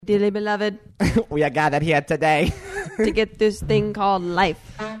Dearly beloved, we are gathered here today to get this thing called life.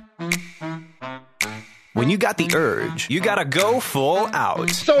 When you got the urge, you gotta go full out.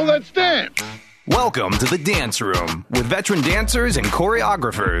 So let's dance. Welcome to the Dance Room with veteran dancers and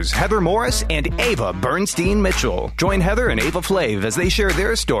choreographers Heather Morris and Ava Bernstein Mitchell. Join Heather and Ava Flav as they share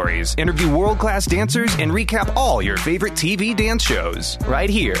their stories, interview world-class dancers, and recap all your favorite TV dance shows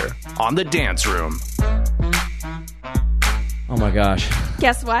right here on the Dance Room. Oh my gosh.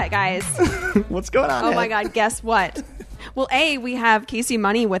 Guess what, guys? What's going on? Oh my God, guess what? Well, we have Casey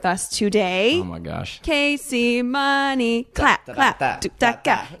Money with us today. Oh my gosh. Casey Money. Clap, clap.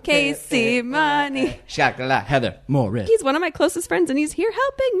 Casey Money. Shakala. Heather Morris. He's one of my closest friends, and he's here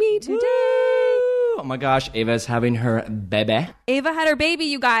helping me today. Oh my gosh. Ava's having her baby. Ava had her baby,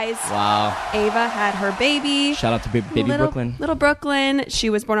 you guys. Wow. Ava had her baby. Shout out to baby Brooklyn. Little Brooklyn. She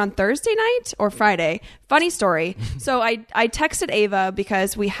was born on Thursday night or Friday. Funny story. So I texted Ava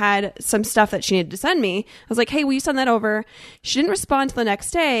because we had some stuff that she needed to send me. I was like, hey, will you send that over? She didn't respond till the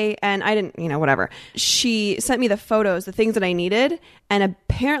next day, and I didn't, whatever. She sent me the photos, the things that I needed, and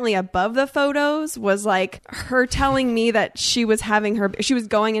apparently above the photos was like her telling me that she was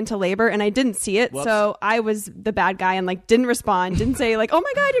going into labor, and I didn't see it. Whoops. So I was the bad guy and didn't respond, didn't say oh my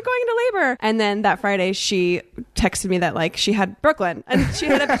God, you're going into labor. And then that Friday she texted me that she had Brooklyn, and she's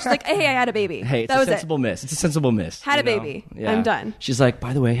like, hey, I had a baby. Hey, it's that a was sensible miss. It's a sensible miss. Had a baby. Yeah. I'm done. She's like,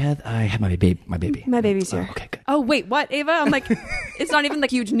 by the way, Heath, I had my baby. My baby. My baby's here. Oh, okay, good. Oh, wait, what, Ava? I'm like, it's not even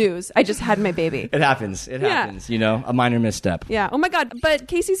huge news. I just had my baby. It happens. It happens. A minor misstep. Yeah. Oh my God. But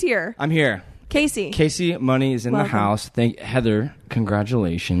Casey's here. I'm here. Casey Money is in the house. Heather,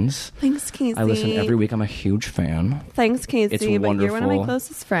 congratulations. Thanks, Casey. I listen every week. I'm a huge fan. Thanks, Casey. It's but wonderful. You're one of my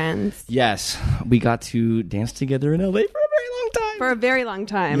closest friends. Yes. We got to dance together in LA for a very long time. For a very long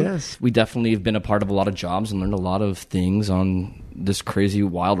time. Yes. We definitely have been a part of a lot of jobs and learned a lot of things on this crazy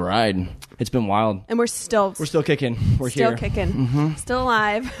wild ride. It's been wild. And we're still kicking. We're still here. Kicking. Mm-hmm. Still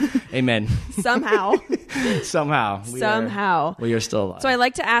alive. Amen. Somehow. Somehow. We are still alive. So I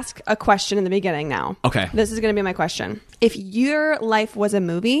like to ask a question in the beginning now. Okay. This is going to be my question. If your life was a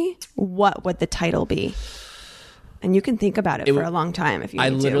movie, what would the title be? And you can think about it for a long time if you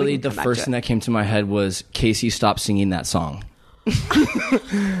need to. The first thing that came to my head was Casey, stop singing that song.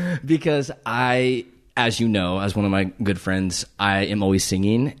 Because as you know, as one of my good friends, I am always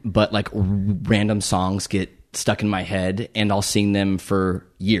singing, but random songs get stuck in my head and I'll sing them for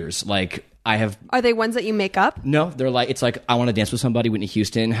years. Are they ones that you make up? No, they're it's I Want to Dance with Somebody. Whitney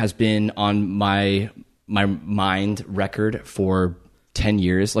Houston has been on my mind record for 10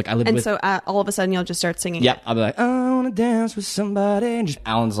 years. So all of a sudden you'll just start singing. Yeah, I'll be like, I want to dance with somebody. And just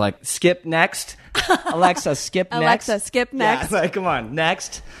Alan's like, skip next. Alexa, skip next. Alexa, skip next. Yeah, come on,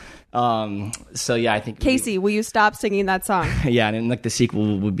 next. So yeah, I think Casey, will you stop singing that song? Yeah, and then the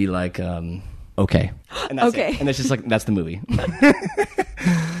sequel would be okay. And that's okay. It. And it's just that's the movie.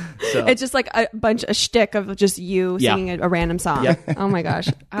 So. It's just a shtick of just you singing a random song. Yeah. Oh my gosh.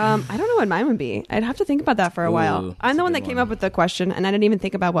 I don't know what mine would be. I'd have to think about that for a while. I'm the one that came up with the question, and I didn't even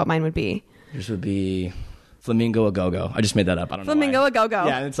think about what mine would be. Yours would be Flamingo a Go-Go. I just made that up. I don't know Flamingo a Go-Go.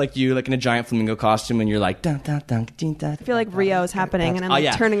 Yeah, and it's you in a giant flamingo costume, and you're like, dun, dun, dun, dun, dun, I feel like Rio's happening, and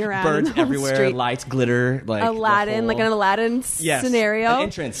I'm turning around. Birds in the everywhere, street. lights, glitter. Aladdin, an Aladdin scenario. An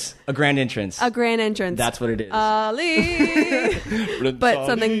entrance. A grand entrance. A grand entrance. That's what it is. Ali. But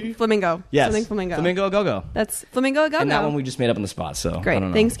something flamingo. Yes. Something flamingo. Flamingo a Go-Go. That's Flamingo a Go-Go. And that one we just made up on the spot, so great. I don't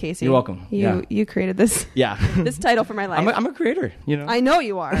know. Thanks, Casey. You're welcome. You created this. Yeah. This title for my life. I'm a creator, I know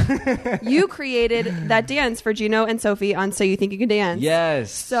you are. You created that dance for Gino and Sophie on So You Think You Can Dance. Yes.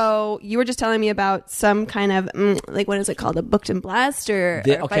 So you were just telling me about some kind of what is it called? A Booked and Blessed or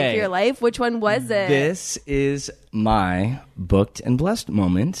Fight for Your Life? Which one was it? This is my Booked and Blessed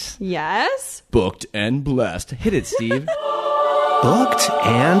moment. Yes. Booked and Blessed. Hit it, Steve. Booked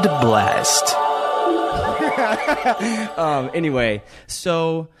and blessed. Anyway,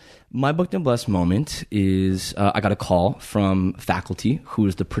 so my Booked and Blessed moment is I got a call from Faculty, who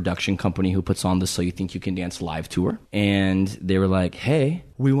is the production company who puts on the So You Think You Can Dance live tour. And they were like, hey,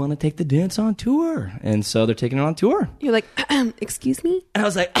 we want to take the dance on tour. And so they're taking it on tour. You're like, excuse me? And I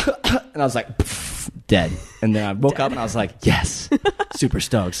was like, dead. And then I woke up and I was like, yes, super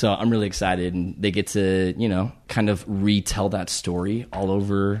stoked. So I'm really excited. And they get to, kind of retell that story all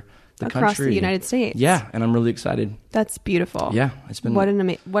over the country. Across the United States. Yeah, and I'm really excited. That's beautiful. Yeah, it's been... What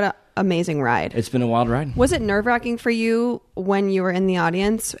an amazing ride. It's been a wild ride. Was it nerve-wracking for you when you were in the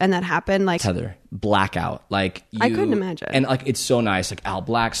audience and that happened? Heather, blackout. I couldn't imagine. And it's so nice. Al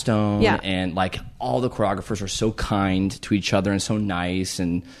Blackstone and all the choreographers are so kind to each other and so nice.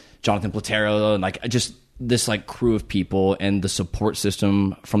 And Jonathan Platero and this like crew of people, and the support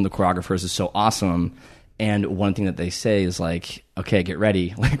system from the choreographers is so awesome. And one thing that they say is like, okay, get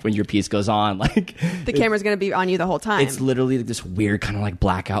ready. Like when your piece goes on, like the camera's going to be on you the whole time. It's literally like this weird kind of like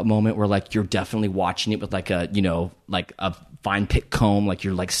blackout moment where like you're definitely watching it with like a, you know, like a fine pick comb, like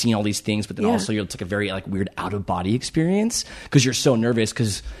you're like seeing all these things, but then also it's like a very like weird out of body experience because you're so nervous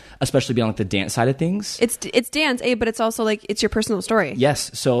because especially beyond like the dance side of things. It's dance, but it's also like it's your personal story.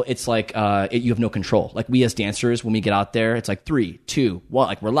 Yes, so it's like you have no control. Like we as dancers, when we get out there, it's like 3, 2, 1,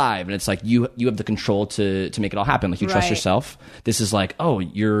 like we're live, and it's like you have the control to make it all happen. Like you trust yourself. This is like, oh,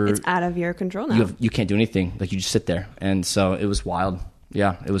 it's out of your control now. You can't do anything. Like you just sit there, and so it was wild.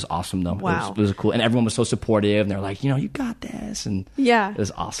 Yeah, it was awesome though. Wow. It was cool, and everyone was so supportive, and they're like, you know, you got this, and it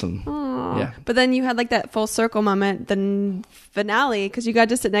was awesome. Aww. Yeah, but then you had like that full circle moment, the finale, because you got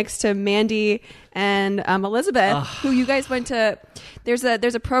to sit next to Mandy and Elizabeth, who you guys went to. There's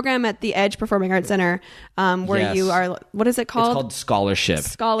a program at the Edge Performing Arts Center where you are. What is it called? It's called Scholarship.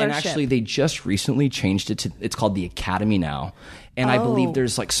 Scholarship. And actually, they just recently changed it to. It's called the Academy now. And I believe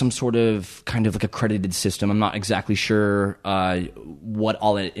there's like some sort of kind of like accredited system. I'm not exactly sure what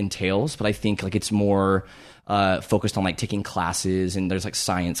all it entails, but I think like it's more focused on like taking classes, and there's like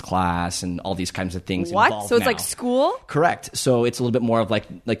science class and all these kinds of things. What? So it's now. like school? Correct. So it's a little bit more of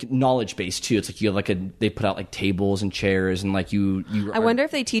like knowledge based too. It's like you have they put out like tables and chairs, and like you. I wonder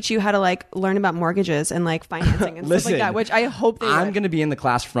if they teach you how to like learn about mortgages and like financing and Listen, stuff like that. Which I hope they. I'm going to be in the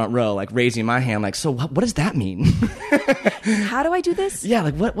class front row, like raising my hand, like, so what does that mean? How do I do this? Yeah,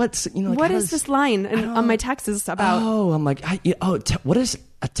 like what's you know? Like, what is this line on my taxes about? Oh, I'm like, what is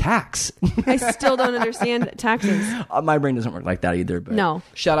a tax? I still don't understand taxes. My brain doesn't work like that either. But no.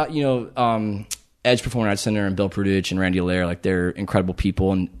 Shout out, Edge Performing Arts Center and Bill Prudich and Randy Allaire, like they're incredible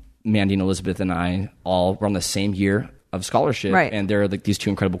people, and Mandy and Elizabeth and I all were on the same year of scholarship, right? And they're like these two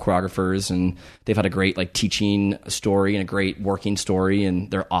incredible choreographers, and they've had a great like teaching story and a great working story, and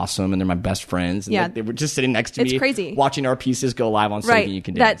they're awesome, and they're my best friends. And, yeah, like, they were just sitting next to me, crazy, watching our pieces go live on right. Something You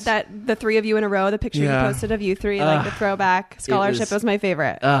Can Dance. That the three of you in a row, the picture you posted of you three, like the throwback scholarship was my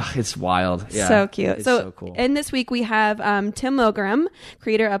favorite. It's wild, yeah, so cute. It's so cool. And this week we have Tim Milgram,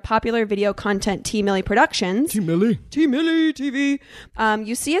 creator of popular video content T Millie Productions. T Millie TV.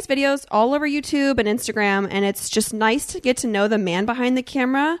 You see his videos all over YouTube and Instagram, and it's just nice to get to know the man behind the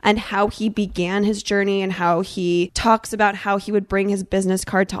camera and how he began his journey, and how he talks about how he would bring his business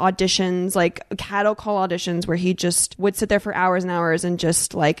card to auditions, like cattle call auditions, where he just would sit there for hours and hours and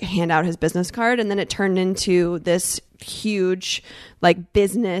just like hand out his business card, and then it turned into this huge like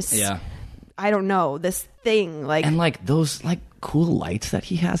business. Yeah, I don't know, this thing, like, and like those like cool lights that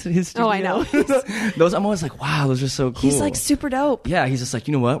he has at his studio. Oh, I know. Those, I'm always like, wow, those are so cool. He's like super dope. Yeah, he's just like,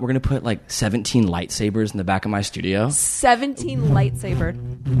 you know what? We're going to put like 17 lightsabers in the back of my studio. 17 lightsaber.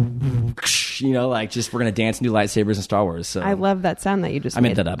 You know, like just we're going to dance and do lightsabers in Star Wars. So I love that sound that you just made. I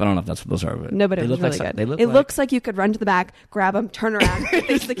made that up. I don't know if that's what those are. But no, but it was really good. It looks like you could run to the back, grab them, turn around,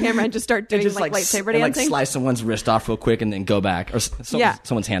 face the camera, and just start doing just like lightsaber dancing. Like slice someone's wrist off real quick and then go back. Or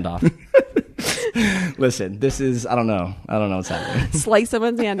someone's hand off. Listen, this is, I don't know what's happening. Slice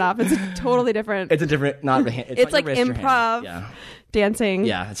someone's hand off. It's totally different. It's a different, not a hand. It's like improv dancing.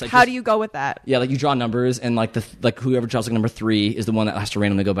 Yeah. It's like how do you go with that? Yeah, like you draw numbers, and like whoever draws like number 3 is the one that has to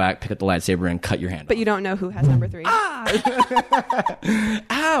randomly go back, pick up the lightsaber, and cut your hand But off. You don't know who has number 3.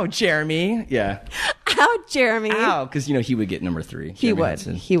 Ow, Jeremy. Yeah. Ow, Jeremy. Ow, because he would get number 3. He would,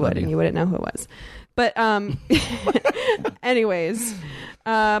 and you wouldn't know who it was. But anyways,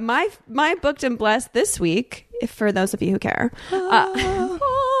 my booked and blessed this week, for those of you who care,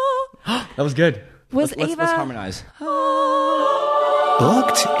 that was good. Was Ava? Let's harmonize.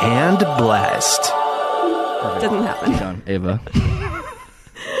 Booked and blessed. Perfect. Didn't happen. Done, Ava.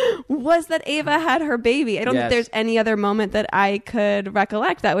 Was that Ava had her baby. I don't think there's any other moment that I could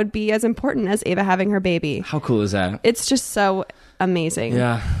recollect that would be as important as Ava having her baby. How cool is that? It's just so amazing.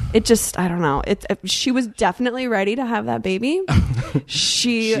 Yeah. It just, I don't know. She was definitely ready to have that baby.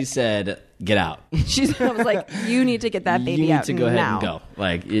 She said, get out. I was like, you need to get that baby out now. You need to go ahead and go.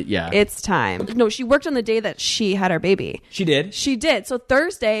 Like, it's time. No, she worked on the day that she had her baby. She did? She did. So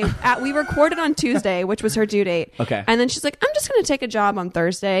Thursday, we recorded on Tuesday, which was her due date. Okay. And then she's like, I'm just going to take a job on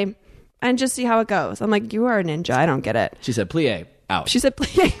Thursday and just see how it goes. I'm like, you are a ninja. I don't get it. She said, plie. Out. She said,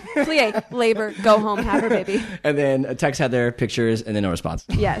 plie, labor, go home, have her baby. And then a text had their pictures, and then no response.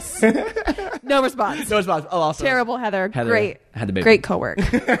 Yes. No response. No response. Oh, also. Terrible, Heather. Great. Had the baby. Great co-work.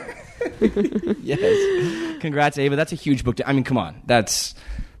 Yes. Congrats, Ava. That's a huge book. I mean, come on. That's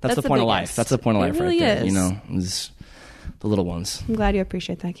the point of life. That's the point of life really right there. Is. It's the little ones. I'm glad you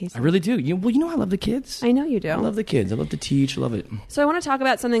appreciate that, Casey. I really do. I love the kids. I know you do. I love the kids. I love to teach. I love it. So I want to talk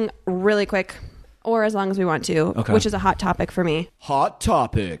about something really quick. or as long as we want to, which is a hot topic for me. Hot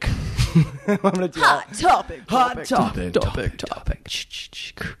topic. I'm gonna do Hot that. topic. Hot topic.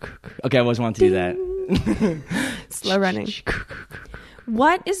 Okay, I always wanted to do that. Slow running.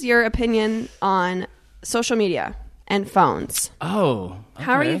 What is your opinion on social media and phones? Oh, okay.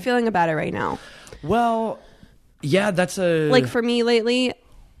 How are you feeling about it right now? Well, yeah, that's a... Like for me lately,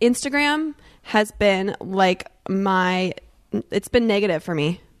 Instagram has been like it's been negative for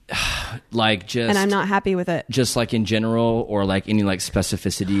me. Like just... And I'm not happy with it. Just like in general, or like any like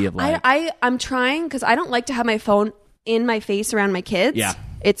specificity of like... I'm trying because I don't like to have my phone in my face around my kids. Yeah.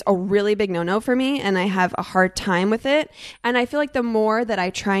 It's a really big no-no for me, and I have a hard time with it. And I feel like the more that I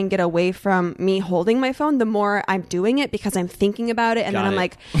try and get away from me holding my phone, the more I'm doing it because I'm thinking about it. And then I'm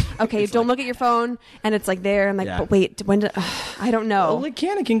like, okay, don't look at your phone. And it's like there. I'm like, but wait, when did... I don't know. Well, it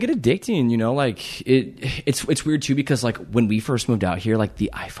can get addicting, you know? Like, it's weird, too, because, like, when we first moved out here, like,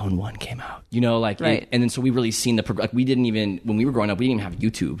 the iPhone 1 came out, you know? Like, right. And then so we really seen like, we didn't even... When we were growing up, we didn't even have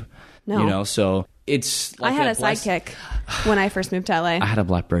YouTube. No. You know? So... It's like I had a sidekick when I first moved to LA. I had a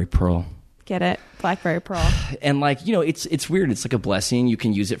BlackBerry Pearl. Get it? BlackBerry Pearl. And like, you know, it's weird. It's like a blessing. You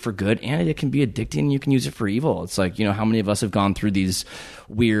can use it for good, and it can be addicting. You can use it for evil. It's like, you know, how many of us have gone through these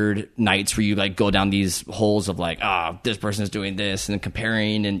weird nights where you like go down these holes of like, this person is doing this and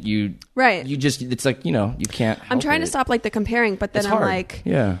comparing, and you just, it's like, you know, you can't help I'm trying to stop like the comparing, but then I'm like,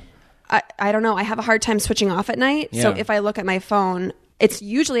 I don't know. I have a hard time switching off at night. Yeah. So if I look at my phone, it's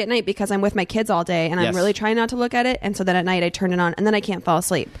usually at night because I'm with my kids all day, and I'm really trying not to look at it. And so then at night I turn it on, and then I can't fall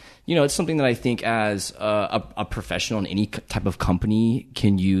asleep. You know, it's something that I think as a professional in any type of company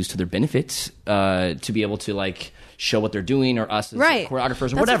can use to their benefits to be able to like show what they're doing, or us as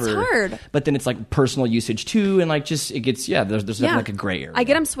choreographers or whatever. That's hard. But then it's like personal usage too, and like just it gets there's definitely like a gray area. I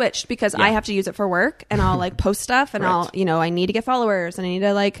get them switched because I have to use it for work, and I'll like post stuff, and I'll I need to get followers, and I need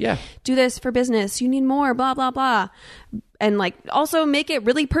to like do this for business. You need more, blah blah blah. And like also make it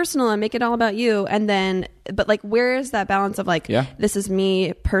really personal and make it all about you. And then, but like, where is that balance of like, this is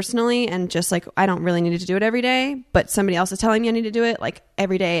me personally, and just like, I don't really need to do it every day, but somebody else is telling me I need to do it like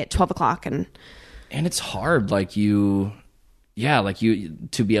every day at 12 o'clock. And it's hard. Like to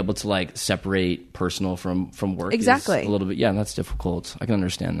be able to like separate personal from work. Exactly. Is a little bit. Yeah. That's difficult. I can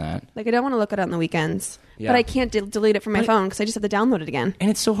understand that. Like, I don't want to look at it on the weekends. But I can't delete it from my phone because I just have to download it again.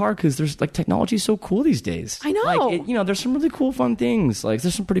 And it's so hard because there's like technology is so cool these days. I know. Like, there's some really cool, fun things. Like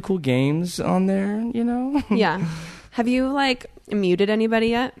there's some pretty cool games on there. You know. Yeah. Have you like muted anybody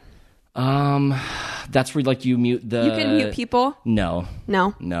yet? That's where like you mute the. You can mute people. No.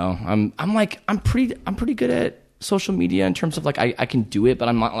 I'm pretty good at social media in terms of like I can do it, but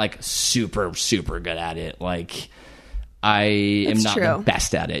I'm not like super good at it. Like. I am not the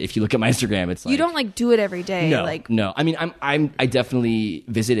best at it. If you look at my Instagram, it's like... You don't like do it every day. No. I mean, I definitely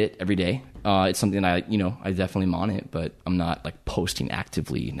visit it every day. It's something I definitely am on it, but I'm not like posting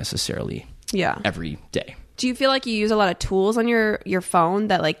actively necessarily every day. Do you feel like you use a lot of tools on your phone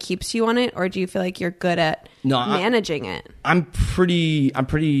that like keeps you on it, or do you feel like you're good at managing it? I'm pretty,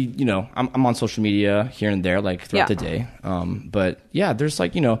 I'm on social media here and there, like throughout the day. But yeah, there's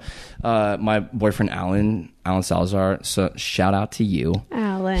like, my boyfriend, Alan Salazar. So shout out to you.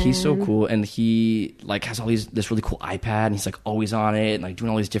 Alan. He's so cool. And he like has this really cool iPad, and he's like always on it and like doing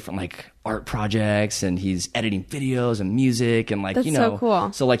all these different like art projects, and he's editing videos and music, and like, that's so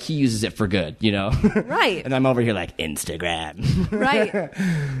cool. So like he uses it for good, Right. And I'm over here like Instagram. Right.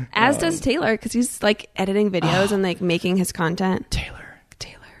 As does Taylor, because he's like editing videos and like making his content. Taylor.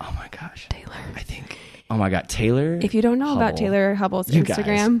 Oh my gosh. Taylor. I think. Oh my God, Taylor. If you don't know about Taylor Hubble's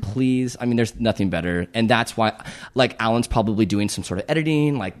Instagram, guys, please. I mean, there's nothing better. And that's why, like, Alan's probably doing some sort of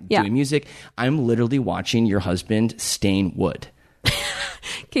editing, like doing music. I'm literally watching your husband stain wood.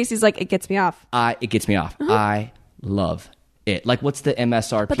 Casey's like, it gets me off. It gets me off. Uh-huh. I love it. Like, what's the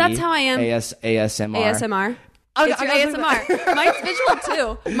MSRP? But that's how I am. ASMR. ASMR. Oh, it's your ASMR. Mine's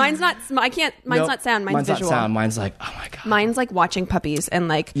visual too. Mine's not. Mine's not sound. Mine's visual. Not sound. Mine's like, oh my God. Mine's like watching puppies and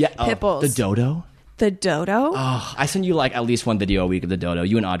like pipples. The dodo. The dodo? Oh, I send you like at least one video a week of the dodo.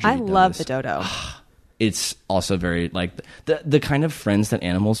 You and Audrey. I love the dodo. It's also very like the kind of friends that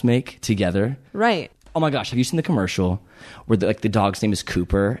animals make together. Right. Oh my gosh, have you seen the commercial where the dog's name is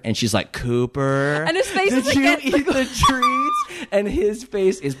Cooper, and she's like, Cooper, and his face is against the treats, and his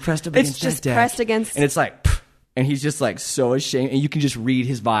face is pressed up against the deck. Pressed against, and it's like, and he's just like so ashamed, and you can just read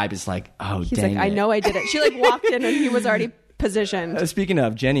his vibe. It's like, oh, he's dang like, it. I know I did it. She like walked in, and he was already positioned. Speaking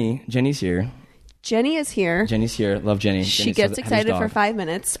of Jenny's here. Jenny is here. Jenny's here. Love Jenny. She Jenny's gets Heather's excited dog. for 5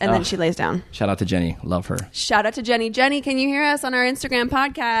 minutes and then she lays down. Shout out to Jenny. Love her. Shout out to Jenny. Jenny, can you hear us on our Instagram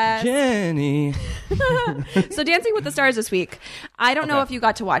podcast? Jenny. So Dancing with the Stars this week. I don't know if you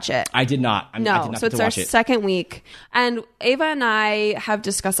got to watch it. I did not. I did not so get it's to our watch it. second week. And Ava and I have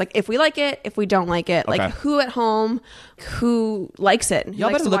discussed like if we like it, if we don't like it, like who at home, who likes it. Who Y'all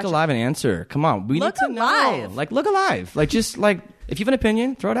likes better to look watch it. alive and answer. Come on. We Look need to know. alive. Like, look alive. Like, just like, if you have an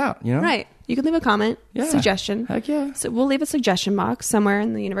opinion, throw it out, you know? Right. You can leave a comment, suggestion. Heck yeah. So we'll leave a suggestion box somewhere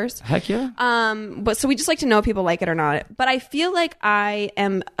in the universe. Heck yeah. But so we just like to know if people like it or not. But I feel like I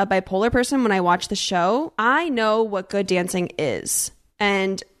am a bipolar person when I watch the show. I know what good dancing is.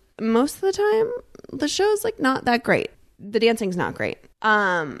 And most of the time, the show's like not that great. The dancing's not great.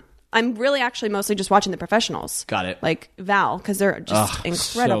 I'm really actually mostly just watching the professionals. Got it. Like Val, because they're just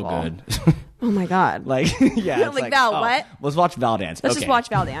incredible. So good. Oh my God. Like, yeah. It's Like, Val, what? Let's watch Val dance. Let's just watch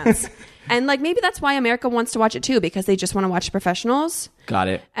Val dance. And like maybe that's why America wants to watch it too, because they just want to watch the professionals. Got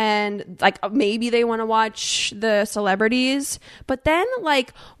it. And like maybe they want to watch the celebrities. But then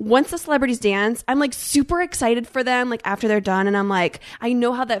like once the celebrities dance, I'm like super excited for them like after they're done. And I'm like, I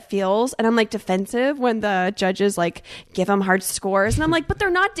know how that feels. And I'm like defensive when the judges like give them hard scores. And I'm like, but they're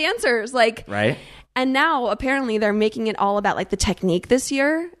not dancers. Like, Right. And now apparently they're making it all about like the technique this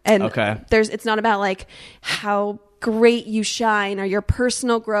year. And it's not about like how great you shine or your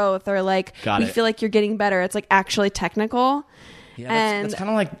personal growth or like we feel like you're getting better. It's like actually technical. Yeah, that's kind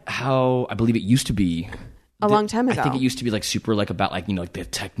of like how I believe it used to be. A long time ago. I think it used to be like super like about like, you know, like the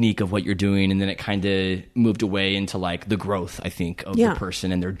technique of what you're doing. And then it kind of moved away into like the growth, I think, of the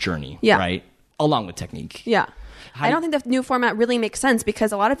person and their journey. Yeah. Right. Along with technique. Yeah. I don't think the new format really makes sense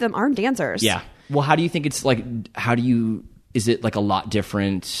because a lot of them aren't dancers. Yeah. Well, how do you think it's like, is it like a lot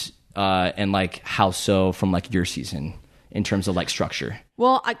different and like how so from like your season in terms of like structure?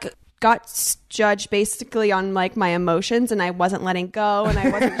 Well, I got judged basically on like my emotions and I wasn't letting go and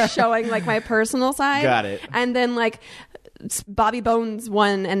I wasn't showing like my personal side. Got it. And then like Bobby Bones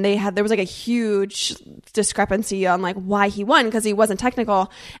won and there was like a huge discrepancy on like why he won because he wasn't technical.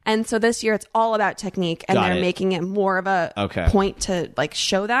 And so this year it's all about technique and they're making it more of a point to like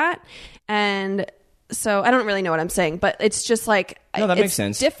show that. And so I don't really know what I'm saying, but it's just like that makes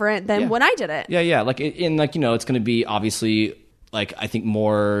sense. Different than when I did it. Yeah, yeah. Like in like, you know, it's going to be obviously like I think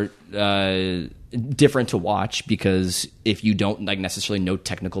more different to watch because if you don't like necessarily know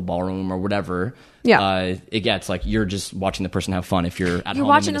technical ballroom or whatever, it's like you're just watching the person have fun if you're at home. You're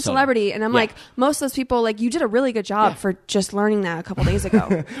watching a celebrity, and I'm like, most of those people, like, you did a really good job for just learning that a couple days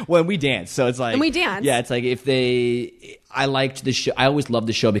ago. Well, we dance, so it's like, and we dance. Yeah, it's like I liked the show. I always loved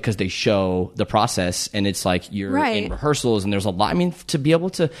the show because they show the process, and it's like you're in rehearsals, and there's a lot. I mean, to be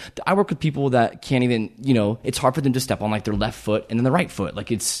able to, I work with people that can't even, you know, it's hard for them to step on like their left foot and then the right foot.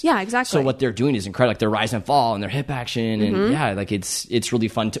 Like it's exactly. So what they're doing is incredible. Like their rise and fall and their hip action, and like it's really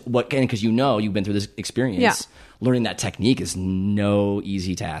fun to because you know you've been through this experience. Yeah. Learning that technique is no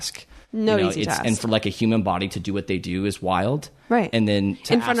easy task. Easy task. And for like a human body to do what they do is wild. Right. And then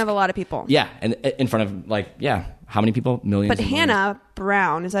in front of a lot of people. Yeah. And in front of like, how many people? Millions. But Hannah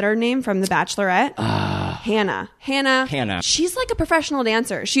Brown, is that her name from The Bachelorette? Hannah. She's like a professional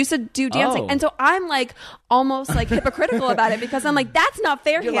dancer. She used to do dancing. And so I'm like almost like hypocritical about it because I'm like, that's not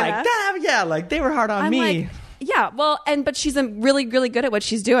fair, You're Hannah. Like, like they were hard on me. Like, yeah, well, but she's really, really good at what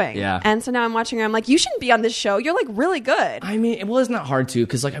she's doing. Yeah. And so now I'm watching her. I'm like, you shouldn't be on this show. You're like really good. I mean, well, it's not hard to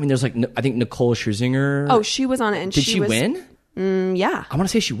because like, I mean, there's like, I think Nicole Scherzinger. Oh, she was on it. And did she win? Yeah. I want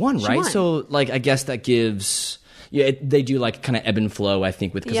to say she won, right? So like, I guess that gives... Yeah, they do like kind of ebb and flow, I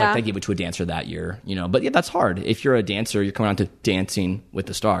think, with because like they gave it to a dancer that year, you know. But yeah, that's hard. If you're a dancer, you're coming on to Dancing with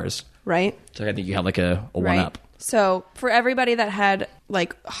the Stars, right? So I think you have like a one up. So for everybody that had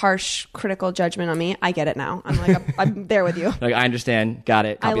like harsh critical judgment on me, I get it now. I'm like, I'm there with you. Like I understand, got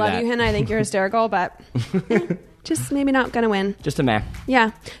it. Copy I love that. you, Hannah. I think you're hysterical, but just maybe not gonna win. Just a meh.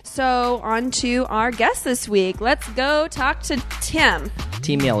 Yeah. So on to our guest this week. Let's go talk to Tim.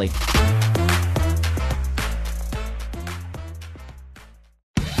 Millie.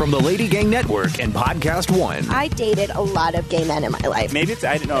 From the Lady Gang Network and Podcast One. I dated a lot of gay men in my life. Maybe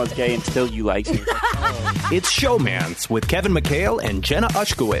I didn't know I was gay until you liked me. It's Showmance with Kevin McHale and Jenna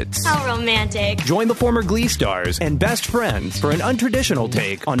Ushkowitz. How romantic. Join the former Glee stars and best friends for an untraditional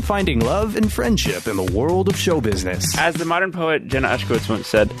take on finding love and friendship in the world of show business. As the modern poet Jenna Ushkowitz once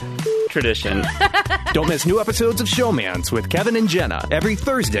said, tradition. Don't miss new episodes of Showmance with Kevin and Jenna every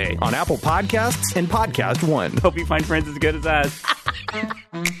Thursday on Apple Podcasts and Podcast One. Hope you find friends as good as us.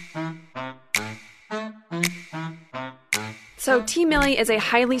 So So T Millie is a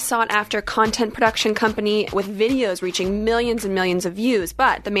highly sought-after content production company with videos reaching millions and millions of views.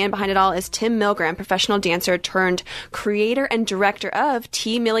 But the man behind it all is TIM MILGRAM, professional dancer turned creator and director of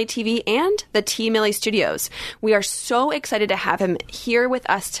T Millie TV and the T Millie Studios. We are so excited to have him here with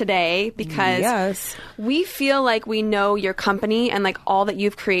us today because we feel like we know your company and like all that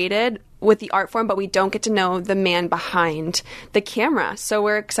you've created with the art form, but we don't get to know the man behind the camera. So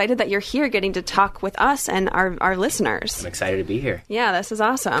we're excited that you're here getting to talk with us and our listeners. I'm excited to be here. Yeah, this is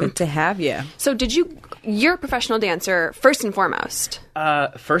awesome. Good to have you. So you're a professional dancer first and foremost.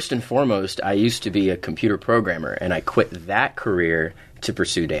 First and foremost, I used to be a computer programmer, and I quit that career to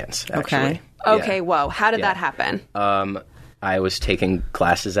pursue dance, actually. Okay, Yeah. whoa. How did that happen? I was taking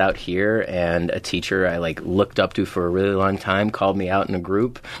classes out here, and a teacher I looked up to for a really long time called me out in a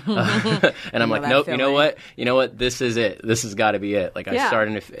group, and I'm like, nope. You know what? This is it. This has got to be it. I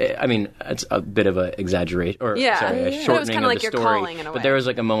started. It's a bit of an exaggeration, or a shortening it was kind of like the your story. calling in a way. But there was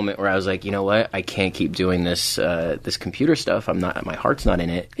a moment where I was like, you know what? I can't keep doing this this computer stuff. My heart's not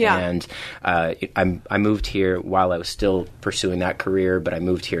in it. Yeah. And I moved here while I was still pursuing that career, but I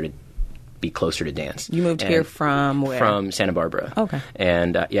moved here to be closer to dance. You moved here from where? From Santa Barbara. Okay.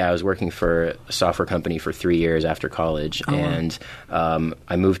 And I was working for a software company for 3 years after college, and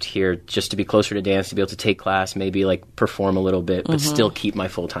I moved here just to be closer to dance, to be able to take class, maybe perform a little bit, but still keep my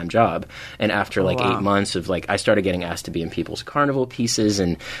full-time job. And after 8 months of I started getting asked to be in people's carnival pieces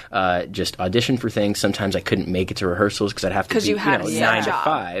and just audition for things. Sometimes I couldn't make it to rehearsals because I'd have to be 9 to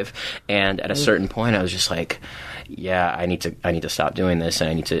 5. And at a certain point, I was just like, yeah, I need to stop doing this, and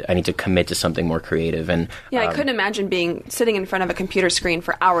I need to commit to something more creative. And I couldn't imagine sitting in front of a computer screen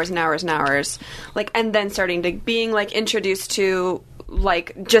for hours and hours and hours, and then starting to being introduced to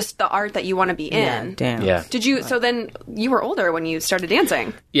just the art that you want to be in. Damn. Yeah. Did you? So then you were older when you started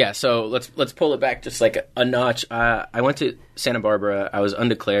dancing. Yeah. So let's pull it back just a notch. I went to Santa Barbara. I was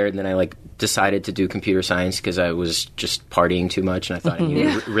undeclared, and then I decided to do computer science because I was just partying too much, and I thought I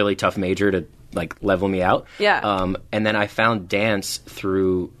needed a really tough major to level me out. Yeah. And then I found dance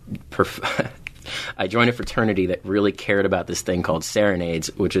through. I joined a fraternity that really cared about this thing called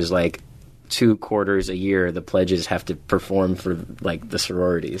serenades, which is 2 quarters a year the pledges have to perform for the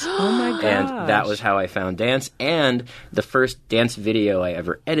sororities. Oh my gosh. And that was how I found dance. And the first dance video I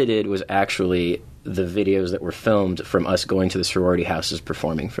ever edited was actually the videos that were filmed from us going to the sorority houses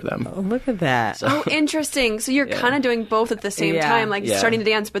performing for them. Oh, look at that. Oh, interesting. So you're kind of doing both at the same time, starting to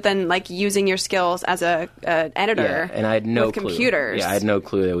dance, but then using your skills as a editor. Yeah, and I had no with clue. computers. Yeah, I had no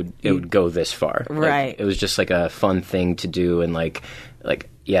clue it would go this far. Right. It was just a fun thing to do, and I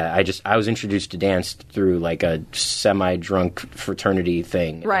was introduced to dance through a semi-drunk fraternity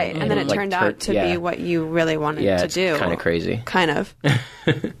thing. Right, and then it turned out to be what you really wanted to do. Yeah, kind of crazy. Kind of.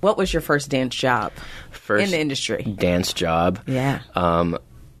 What was your first dance job in the industry? Dance job? Yeah.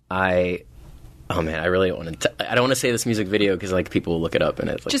 I really want to. I don't want to say this music video because people will look it up and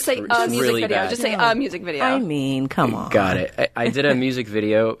it's just say a music really video. bad. Just say a music video. I mean, come on. Got it. I did a music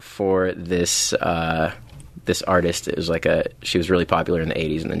video for this. This artist, it was she was really popular in the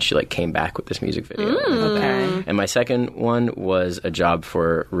 80s, and then she came back with this music video. Okay. And my second one was a job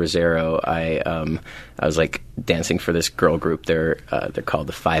for Rosero. I was dancing for this girl group. They're called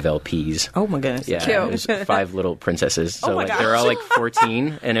the 5 LPs. Oh my goodness. Yeah, Cute. it was 5 little princesses. So my they're all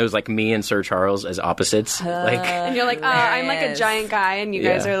 14, and it was me and Sir Charles as opposites. And you're I'm a giant guy, and you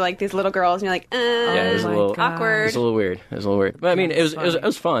guys are these little girls, and you're yeah, it was a little awkward. It was a little weird. But I mean, it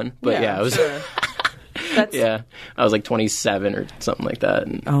was fun. But it was. Sure. Yeah, I was 27 or something like that.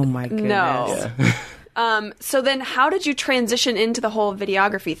 And, Oh my goodness. No. yeah. So then how did you transition into the whole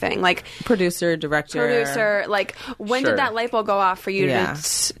videography thing? Producer, director. When Sure. did that light bulb go off for you to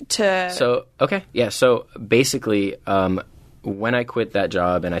So, okay. Yeah. So basically, when I quit that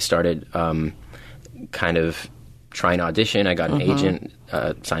job and I started kind of trying to audition, I got an agent,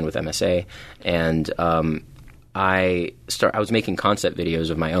 signed with MSA, and I was making concept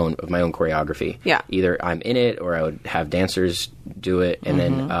videos of my own choreography. Yeah. Either I'm in it or I would have dancers do it. And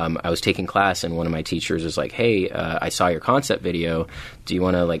then I was taking class, and one of my teachers was like, "Hey, I saw your concept video. Do you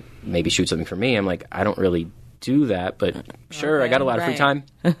want to maybe shoot something for me?" I'm like, "I don't really do that, but sure." I got a lot of free time.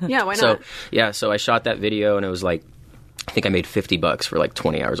 Yeah, why not? So I shot that video, and it was I think I made $50 for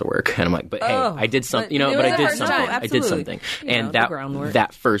 20 hours of work, and I'm like, but hey, I did something, but I did something. I did something, and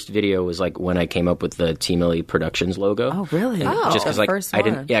that first video was when I came up with the T Millie Productions logo. Oh, really? And just because I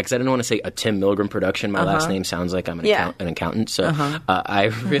didn't want to say a Tim Milgram production. My last name sounds like I'm an accountant, so I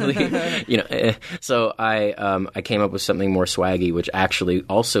really, so I came up with something more swaggy, which actually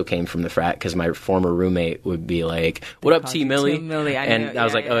also came from the frat because my former roommate would be like, "What up, T Millie?" Tim Millie, and I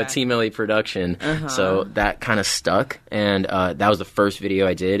was like, "Oh, a T Millie production." So that kind of stuck. and that was the first video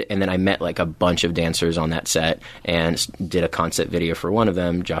I did. And then I met like a bunch of dancers on that set and did a concept video for one of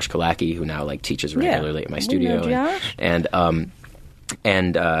them, Josh Kalaki, who now like teaches regularly at my studio. And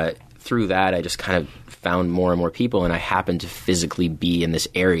through that, I just kind of found more and more people, and I happened to physically be in this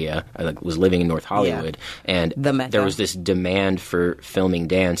area. I was living in North Hollywood, and there was this demand for filming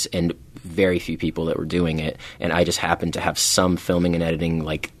dance, and very few people that were doing it. And I just happened to have some filming and editing,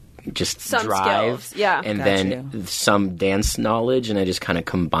 like just some drive, skills. Yeah, and then some dance knowledge, and I just kind of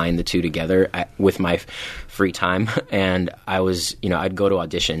combined the two together with my free time. And I was, I'd go to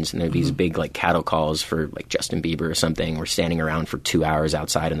auditions, and there'd be these big like cattle calls for like Justin Bieber or something. We're standing around for 2 hours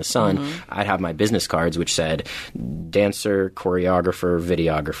outside in the sun. I'd have my business cards which said dancer, choreographer,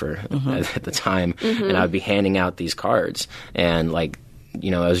 videographer at the time, and I'd be handing out these cards, and like,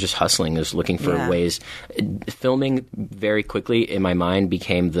 I was just hustling. I was looking for ways. Filming very quickly in my mind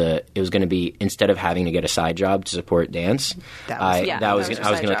became it was going to be, instead of having to get a side job to support dance, I was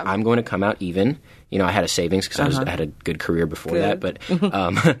going to come out even. I had a savings because I had a good career before that, but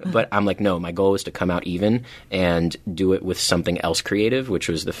I'm like, no, my goal was to come out even and do it with something else creative, which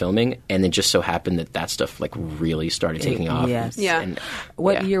was the filming. And it just so happened that stuff like really started taking off. Yes. Yeah. And,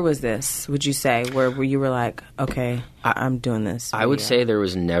 what year was this, would you say, where you were like, okay, I'm doing this? I would say there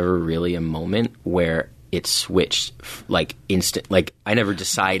was never really a moment where it switched like instant. Like I never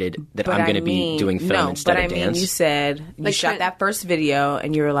decided that I'm going to be doing film instead of dance. You said you shot that first video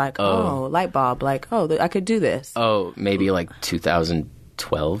and you were like, oh, light bulb, like, oh, I could do this. Oh, maybe like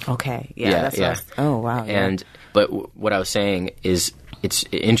 2012. Okay, yeah. Oh, wow. Yeah. But what I was saying is, it's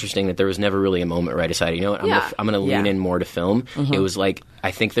interesting that there was never really a moment where I decided, you know what, I'm going to lean in more to film. It was like,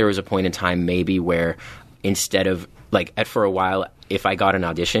 I think there was a point in time maybe where instead of like for a while, if I got an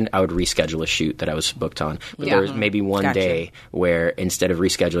audition, I would reschedule a shoot that I was booked on. But there was maybe one day where instead of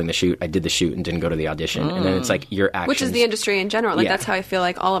rescheduling the shoot, I did the shoot and didn't go to the audition. And then it's like your actions. Which is the industry in general. Like that's how I feel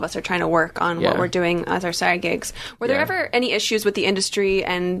like all of us are trying to work on what we're doing as our side gigs. Were there ever any issues with the industry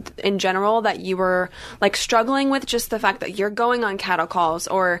and in general that you were like struggling with, just the fact that you're going on cattle calls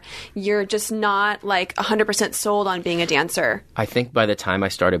or you're just not like 100% sold on being a dancer? I think by the time I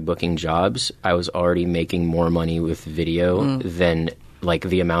started booking jobs, I was already making more money with video than like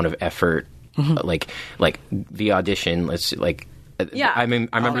the amount of effort, like the audition. I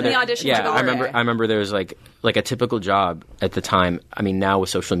remember the audition. I remember there was like a typical job at the time. I mean, now with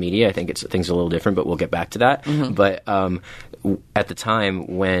social media, I think things are a little different, but we'll get back to that. But at the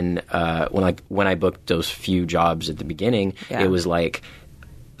time when I booked those few jobs at the beginning, it was like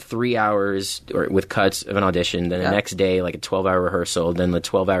 3 hours or with cuts of an audition, then the next day like a 12-hour rehearsal, then the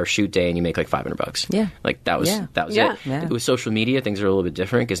 12-hour shoot day, and you make like $500. Yeah, like that was it. Yeah. With social media, things are a little bit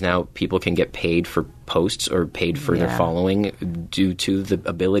different because now people can get paid for posts or paid for their following due to the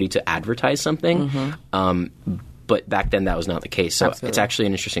ability to advertise something. But back then that was not the case. So it's actually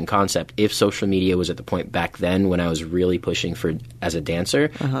an interesting concept. If social media was at the point back then when I was really pushing for as a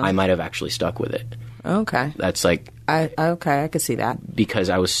dancer, I might have actually stuck with it. Okay. That's like... I could see that. Because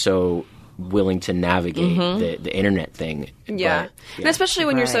I was so willing to navigate the internet thing. Yeah. And especially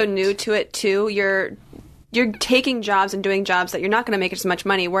when you're so new to it too, you're taking jobs and doing jobs that you're not going to make as much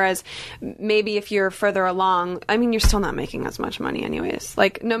money. Whereas maybe if you're further along, I mean, you're still not making as much money anyways.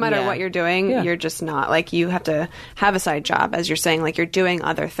 Like no matter what you're doing, you're just not, like you have to have a side job, as you're saying, like you're doing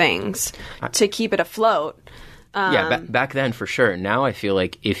other things to keep it afloat. Back then for sure. Now I feel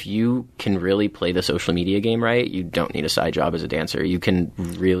like if you can really play the social media game right, you don't need a side job as a dancer. You can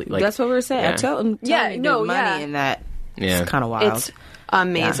really like. That's what we were saying. I tell them, money in that. Yeah, it's kind of wild. It's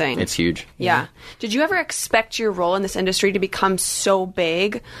amazing. It's huge. Yeah. Did you ever expect your role in this industry to become so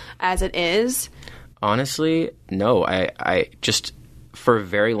big as it is? Honestly, no. I just for a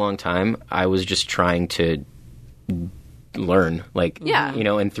very long time I was just trying to learn,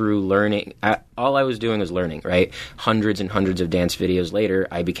 and through learning, all I was doing was learning, right? Hundreds and hundreds of dance videos later,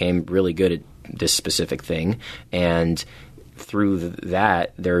 I became really good at this specific thing, and through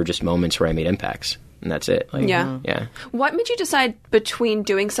that, there were just moments where I made impacts, and that's it. What made you decide between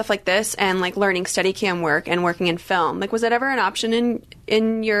doing stuff like this and like learning Steadicam work and working in film? Like, was that ever an option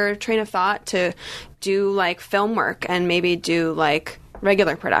in your train of thought to do like film work and maybe do like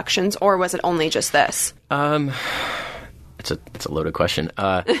regular productions, or was it only just this? It's a loaded question.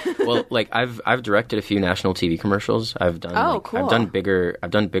 Well, like I've directed a few national TV commercials. I've done cool. I've done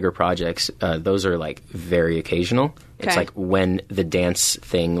bigger projects. Those are like very occasional. Okay. It's like when the dance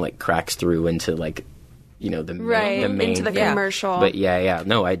thing like cracks through into like the main into the commercial. But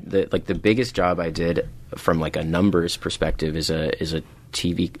no, the biggest job I did from like a numbers perspective is a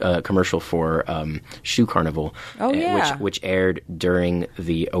TV commercial for Shoe Carnival. Oh, yeah. which aired during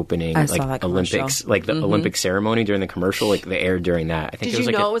the opening I saw that Olympics, like the Olympic ceremony during the commercial. Like they aired during that. I think Did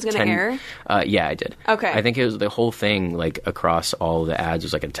you know it was going to air? Yeah, I did. Okay. I think it was the whole thing. Like across all the ads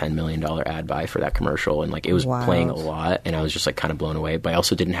was like a $10 million ad buy for that commercial, and like it was playing a lot, and I was just like kind of blown away. But I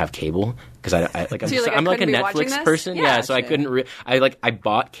also didn't have cable because I'm like a Netflix person. Yeah, so I couldn't. I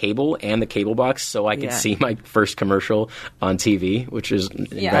bought cable and the cable box so I could see my first commercial on TV, which is in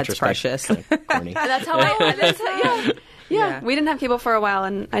retrospect kind of corny. That's how Yeah, we didn't have cable for a while,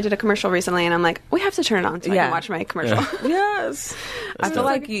 and I did a commercial recently, and I'm like, we have to turn it on so I can watch my commercial. Yes. I feel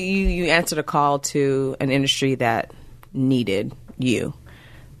like you answered a call to an industry that needed you.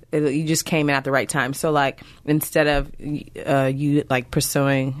 You just came in at the right time. So, like, instead of you, like,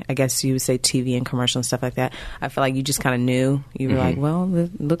 pursuing, I guess you would say TV and commercial and stuff like that, I feel like you just kind of knew. You were like, well,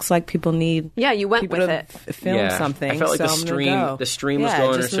 it looks like people need you went people with to it. Film something. I felt like so the stream was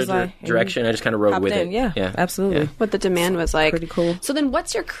going in a certain direction. I just kind of rode with it. Yeah, absolutely. What the demand was like. Pretty cool. So then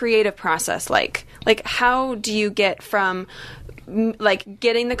what's your creative process like? Like, how do you get from like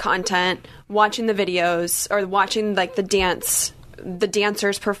getting the content, watching the videos, or watching like the dancers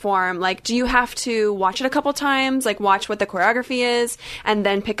perform? Like, do you have to watch it a couple times, like watch what the choreography is, and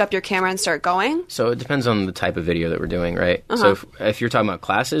then pick up your camera and start going? So it depends on the type of video that we're doing, right? So if you're talking about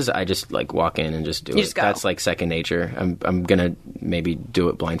classes, I just like walk in and just do it. That's like second nature. I'm gonna maybe do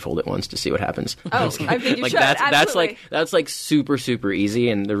it blindfolded once to see what happens. Oh, I think you like should. that's like super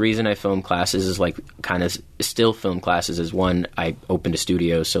easy. And the reason I film classes is like kind of still film classes is one, I opened a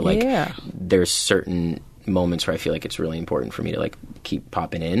studio, so like there's certain moments where I feel like it's really important for me to like keep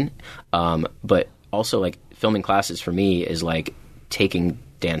popping in, but also like filming classes for me is like taking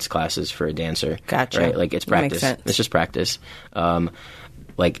dance classes for a dancer. Gotcha. Right? Like it's practice. Makes sense. It's just practice.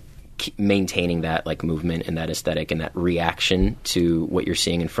 Like maintaining that like movement and that aesthetic and that reaction to what you're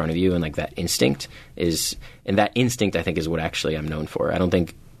seeing in front of you, and like that instinct I think is what actually I'm known for. I don't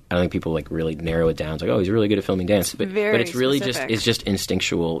think people like really narrow it down. It's like, oh, he's really good at filming dance, but it's really specific. it's just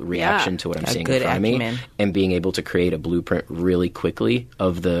instinctual reaction to what I'm seeing in front of me, and being able to create a blueprint really quickly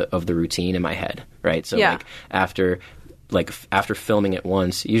of the routine in my head, right? So like after filming it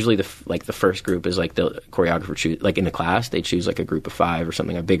once, usually the first group is like the choreographer choose, like in the class they choose like a group of 5 or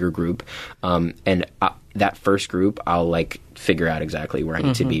something, a bigger group, and that first group I'll like figure out exactly where I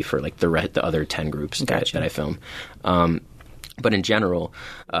need to be for like the other 10 groups that I film. But in general,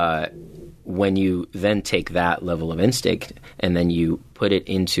 when you then take that level of instinct and then you put it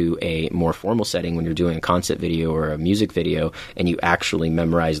into a more formal setting, when you're doing a concept video or a music video, and you actually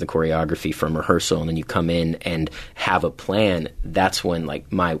memorize the choreography from rehearsal, and then you come in and have a plan, that's when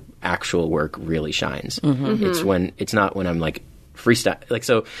like my actual work really shines. It's not when I'm like freestyle. Like,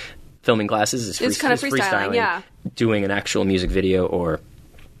 so filming classes is kind of freestyling. Yeah. Doing an actual music video or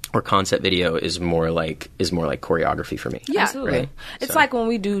concept video is more like choreography for me. Yeah, absolutely. Right? It's like when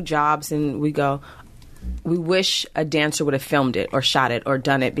we do jobs and we go, we wish a dancer would have filmed it or shot it or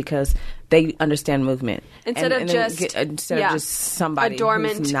done it, because they understand movement. Instead of just somebody a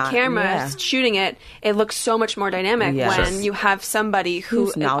dormant camera shooting it, it looks so much more dynamic when you have somebody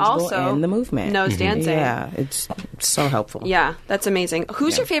who's knowledgeable also in the movement, knows dancing. Yeah, it's so helpful. Yeah, that's amazing.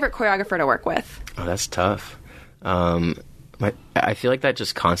 Who's your favorite choreographer to work with? Oh, that's tough. I feel like that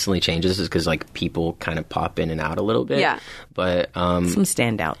just constantly changes, is because like people kind of pop in and out a little bit. Yeah. But some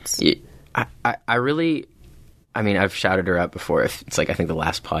standouts. I really, I mean, I've shouted her out before. It's like, I think the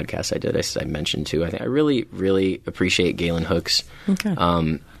last podcast I did, I mentioned too. I think I really, really appreciate Galen Hooks,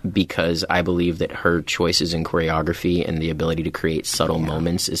 because I believe that her choices in choreography and the ability to create subtle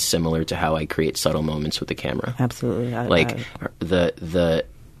moments is similar to how I create subtle moments with the camera. Absolutely. The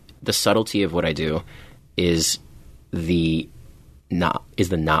subtlety of what I do is the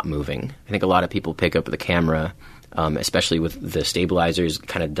not moving. I think a lot of people pick up the camera, especially with the stabilizers,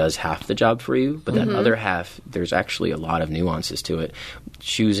 kind of does half the job for you, but that other half, there's actually a lot of nuances to it.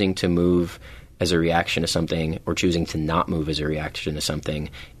 Choosing to move as a reaction to something, or choosing to not move as a reaction to something,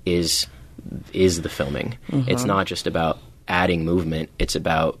 is the filming. It's not just about adding movement. It's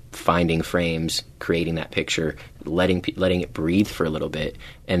about finding frames, creating that picture, letting it breathe for a little bit,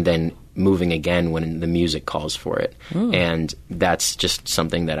 and then moving again when the music calls for it. And that's just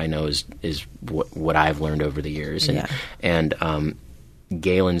something that I know is what I've learned over the years. And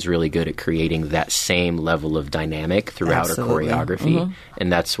Galen's really good at creating that same level of dynamic throughout her choreography.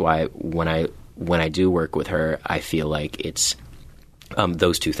 And that's why when I do work with her, I feel like it's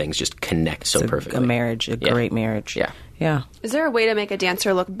those two things just connect so perfectly. A great marriage. Yeah. Is there a way to make a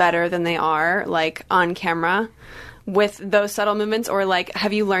dancer look better than they are, like on camera, with those subtle movements, or like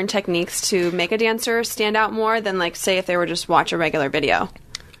have you learned techniques to make a dancer stand out more than like say if they were just watch a regular video?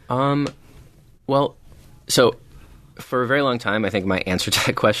 Well, so for a very long time, I think my answer to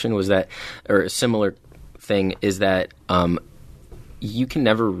that question was that, or a similar thing is that you can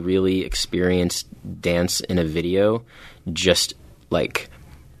never really experience dance in a video just like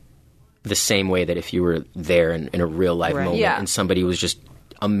the same way that if you were there in a real life moment and somebody was just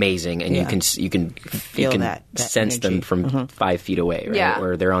amazing and you can feel that sense energy. them from 5 feet away, right?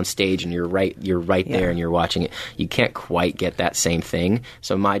 Or they're on stage and you're right there and you're watching it. You can't quite get that same thing.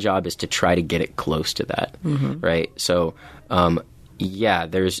 So my job is to try to get it close to that, right? So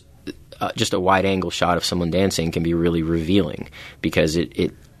there's just a wide angle shot of someone dancing can be really revealing because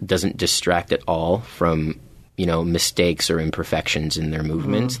it doesn't distract at all from mistakes or imperfections in their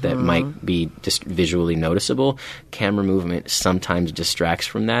movements that might be just visually noticeable. Camera movement sometimes distracts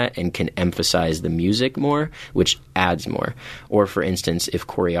from that and can emphasize the music more, which adds more. Or for instance, if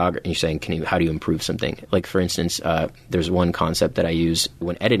choreography, you're saying, how do you improve something? Like for instance, there's one concept that I use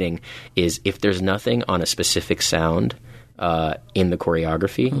when editing is if there's nothing on a specific sound in the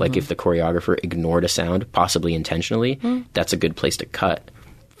choreography, like if the choreographer ignored a sound, possibly intentionally, that's a good place to cut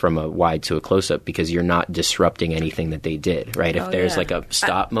from a wide to a close-up because you're not disrupting anything that they did, right? If there's like a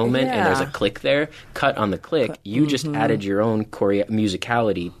stop moment and there's a click there, cut on the click, you just added your own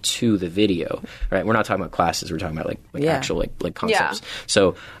musicality to the video, right? We're not talking about classes, we're talking about like actual like concepts.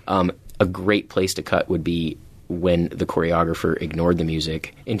 So a great place to cut would be when the choreographer ignored the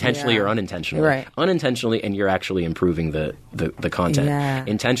music, intentionally or unintentionally. Right. Unintentionally, and you're actually improving the content. Yeah.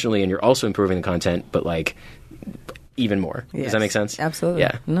 Intentionally, and you're also improving the content, but like even more. Yes. Does that make sense? Absolutely.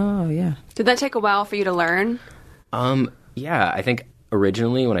 Yeah. No, yeah. Did that take a while for you to learn? Yeah, I think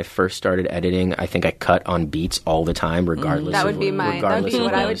originally when I first started editing, I think I cut on beats all the time, regardless. That would be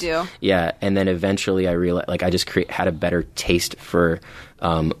what I would do. Yeah, and then eventually I realized, like, I just had a better taste for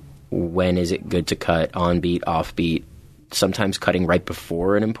when is it good to cut on beat, off beat. Sometimes cutting right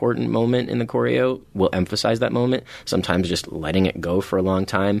before an important moment in the choreo will emphasize that moment. Sometimes just letting it go for a long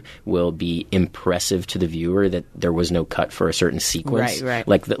time will be impressive to the viewer that there was no cut for a certain sequence. Right.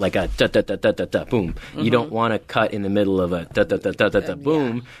 Like a da-da-da-da-da-da, boom. You don't want to cut in the middle of a da-da-da-da-da-da,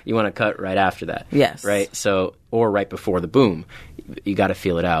 boom. You want to cut right after that. Yes. Right? So, or right before the boom. You got to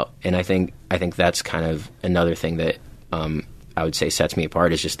feel it out. And I think that's kind of another thing that I would say sets me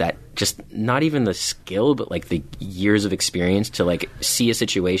apart is just not even the skill, but like the years of experience to like see a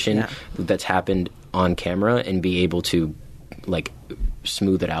situation that's happened on camera and be able to like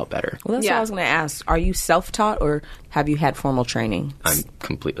smooth it out better. Well, that's what I was going to ask. Are you self-taught or have you had formal training? I'm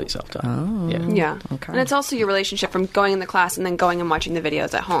completely self-taught. Oh. Yeah. Okay. And it's also your relationship from going in the class and then going and watching the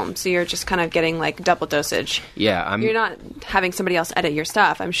videos at home. So you're just kind of getting like double dosage. Yeah. You're not having somebody else edit your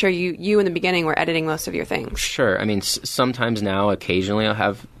stuff. I'm sure you in the beginning were editing most of your things. Sure. I mean, sometimes now, occasionally I'll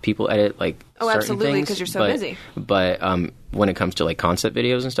have people edit like certain absolutely, things, because you're so busy. But when it comes to like concept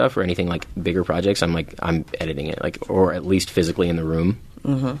videos and stuff or anything like bigger projects, I'm editing it, like, or at least physically in the room.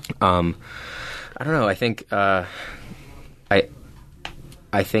 I don't know. I think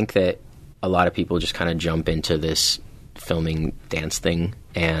I think that a lot of people just kind of jump into this filming dance thing,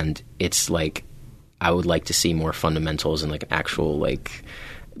 and it's like I would like to see more fundamentals and like an actual like.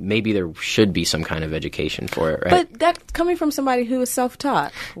 Maybe there should be some kind of education for it, right? But that's coming from somebody who is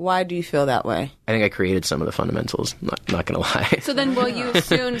self-taught. Why do you feel that way? I think I created some of the fundamentals. Not going to lie. So then will you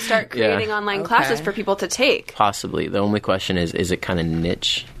soon start creating online classes for people to take? Possibly. The only question is it kind of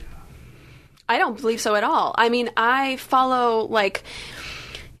niche? I don't believe so at all. I mean, I follow like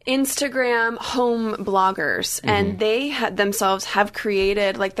Instagram home bloggers, and they themselves have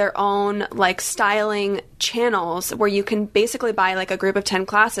created like their own like styling channels where you can basically buy like a group of 10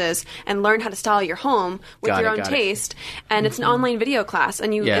 classes and learn how to style your home with your own taste. And it's an online video class,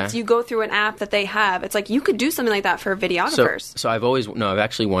 and you go through an app that they have. It's like you could do something like that for videographers. So I've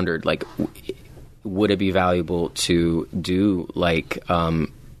actually wondered, like, would it be valuable to do like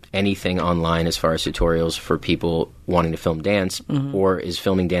anything online as far as tutorials for people wanting to film dance, or is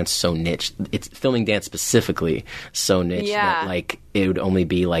filming dance so niche? It's filming dance specifically so niche that like it would only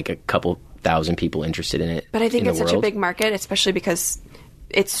be like a couple thousand people interested in it. But I think it's such a big market, especially because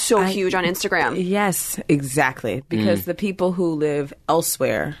it's so huge on Instagram. Yes, exactly. Because the people who live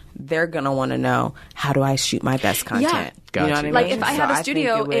elsewhere, they're going to want to know, how do I shoot my best content? Yeah. Gotcha. You know what I mean? Like if I had a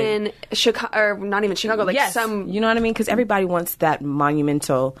studio in Chicago, or not even Chicago, like you know what I mean? Because everybody wants that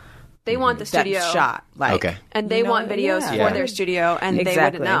monumental They want the studio that's shot. Like, Okay. and they want videos yeah. for their studio, and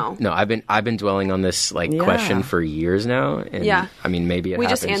Exactly. they wouldn't know. No, I've been dwelling on this Yeah. question for years now, and Yeah. I mean maybe We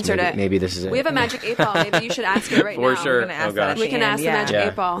happens. just answered maybe, it. Maybe this is it. We have a magic 8 ball. Maybe you should ask it right For now. sure. We're gonna ask Oh, that at gosh. the We can end, ask the yeah. magic Yeah.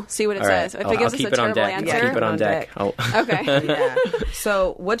 8 ball. See what it All right. says. If I'll it gives keep us a it on terrible deck. answer, Keep it on deck. okay. Yeah.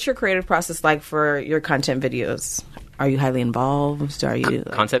 So, what's your creative process like for your content videos? Are you highly involved? Are you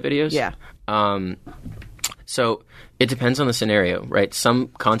Concept videos? Yeah. So it depends on the scenario, right? Some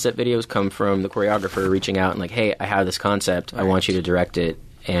concept videos come from the choreographer reaching out and like, hey, I have this concept. I want you to direct it.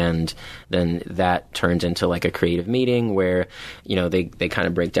 And then that turns into like a creative meeting where, you know, they kind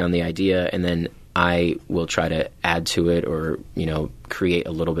of break down the idea, and then I will try to add to it or, you know, create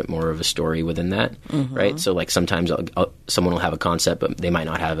a little bit more of a story within that, right? So like sometimes someone will have a concept, but they might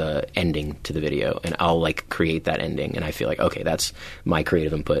not have a ending to the video, and I'll like create that ending, and I feel like, okay, that's my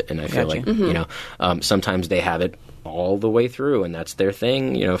creative input, and I feel like, you know, sometimes they have it all the way through, and that's their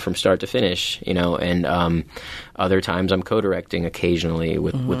thing, you know, from start to finish, you know, and other times I'm co-directing occasionally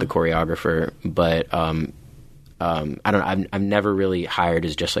with the choreographer, but I don't know, I'm never really hired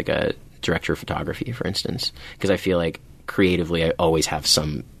as just like a director of photography, for instance, because I feel like creatively I always have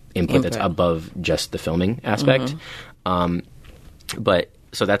some input that's above just the filming aspect. But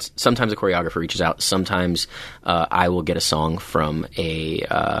so that's sometimes a choreographer reaches out. Sometimes I will get a song from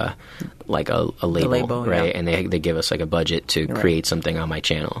a label, right? Yeah. And they give us like a budget to create something on my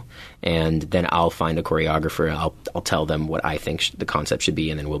channel, and then I'll find a choreographer. I'll tell them what I think the concept should be,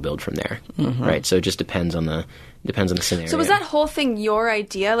 and then we'll build from there, right? So it just depends on the scenario. So was that whole thing your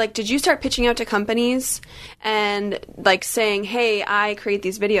idea? Like, did you start pitching out to companies and like saying, "Hey, I create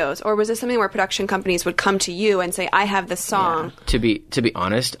these videos," or was this something where production companies would come to you and say, "I have this song"? To be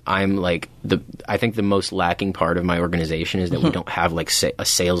honest, I'm like I think the most lacking part of my organization is that we don't have like a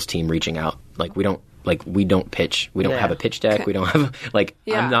sales team reaching out. Like we don't pitch. We don't have a pitch deck. Okay. We don't have like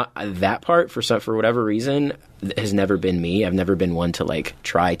Yeah. I'm not that part for whatever reason has never been me. I've never been one to like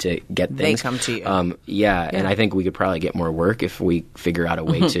try to get They things. come to you. And I think we could probably get more work if we figure out a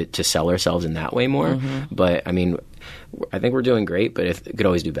way to sell ourselves in that way more. But I mean, I think we're doing great, but it could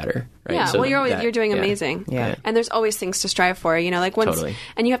always do better, right? Yeah, So well, you're doing yeah. amazing. Yeah. And there's always things to strive for, you know, like once, Totally.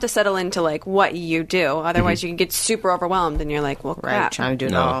 and you have to settle into like what you do. Otherwise you can get super overwhelmed and you're like, well, Right, crap. trying to do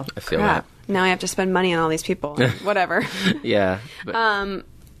it No, all. I feel crap. that. Now I have to spend money on all these people. Whatever. Yeah. But,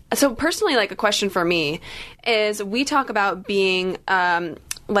 So personally, like a question for me is we talk about being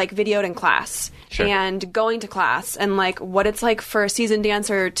like videoed in class and going to class and like what it's like for a seasoned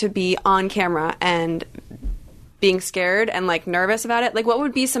dancer to be on camera and being scared and like nervous about it. Like what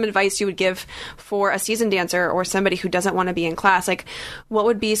would be some advice you would give for a seasoned dancer or somebody who doesn't want to be in class? Like what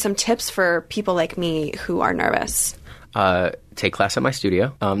would be some tips for people like me who are nervous? take class at my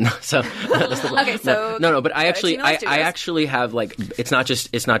studio. So Okay, so no, but I actually, Latino studios. I actually have like, it's not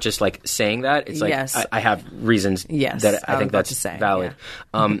just like saying that. It's like Yes. I have reasons Yes, that I I was think about that's to say, valid.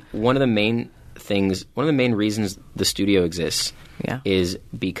 One of the main reasons the studio exists Yeah. is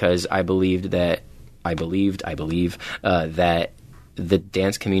because I believe that the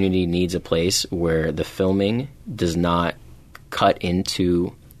dance community needs a place where the filming does not cut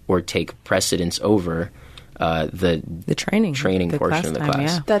into or take precedence over the training portion class of the time,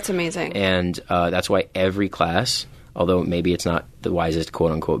 class. yeah. That's amazing. And that's why every class, although maybe it's not the wisest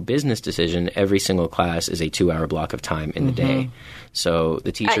quote-unquote business decision, every single class is a 2-hour block of time in the day. So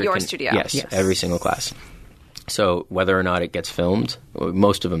the teacher At your can, studio? Yes, every single class. So whether or not it gets filmed,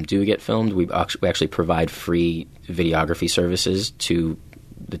 most of them do get filmed. We actually provide free videography services to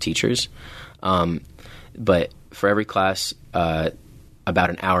the teachers. But for every class, about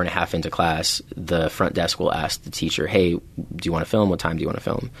an hour and a half into class, the front desk will ask the teacher, "Hey, do you want to film? What time do you want to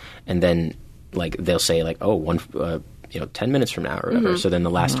film?" And then, like, they'll say, like, "Oh, 10 minutes from now or whatever." So then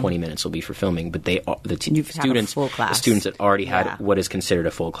the last 20 minutes will be for filming. But You've had a full class. the students that already had Yeah. what is considered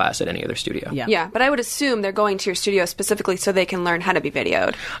a full class at any other studio. Yeah. Yeah, but I would assume they're going to your studio specifically so they can learn how to be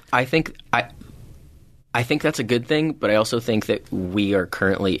videoed. I think that's a good thing, but I also think that we are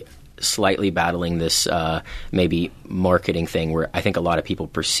currently slightly battling this maybe marketing thing where I think a lot of people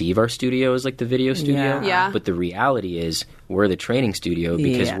perceive our studio as like the video studio. Yeah. But the reality is we're the training studio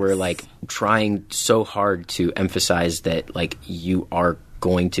because Yes. we're like trying so hard to emphasize that like you are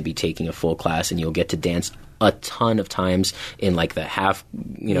going to be taking a full class and you'll get to dance a ton of times in like the half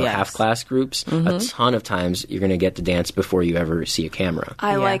class groups. A ton of times you're going to get to dance before you ever see a camera.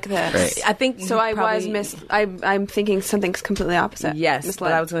 I like this. Right. I think So you I probably- was I'm thinking something's completely opposite. Yes, Misled.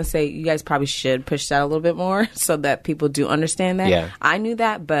 but I was going to say you guys probably should push that a little bit more so that people do understand that. Yeah. I knew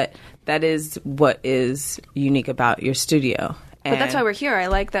that, but that is what is unique about your studio. But that's why we're here. I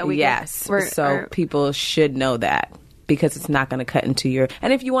like that we yes. we're So people should know that because it's not going to cut into your.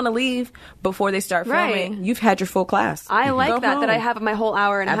 And if you want to leave before they start filming, Right. you've had your full class. I Go like that home. I have my whole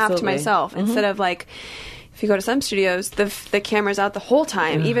hour and a half to Absolutely. myself instead of like. If you go to some studios, the camera's out the whole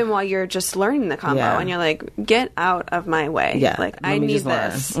time, even while you're just learning the combo, Yeah. and you're like, "Get out of my way!" Yeah, like let I me need just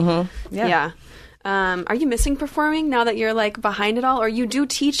learn. this. Yeah. Are you missing performing now that you're like behind it all, or you do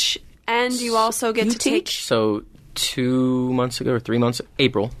teach and you also get to teach? So 2 months ago or 3 months,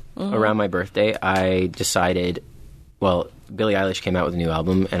 April, around my birthday, I decided, well, Billie Eilish came out with a new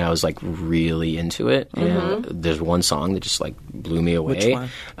album, and I was like really into it. And there's one song that just like blew me away. Which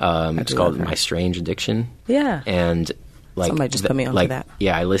one? It's called "My Strange Addiction." Yeah. And like Somebody just put me onto like, that.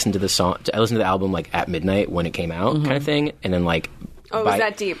 Yeah, I listened to the song. I listened to the album like at midnight when it came out, kind of thing. And then like, Oh, was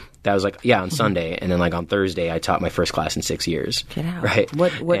that deep? That was like on Sunday, and then like on Thursday, I taught my first class in 6 years. Get out. Right?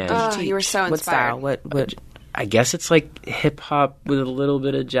 What And- did you teach? You were so What style? inspired. What? I guess it's like hip hop with a little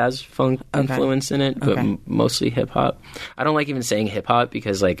bit of jazz funk influence in it, but mostly hip hop. I don't like even saying hip hop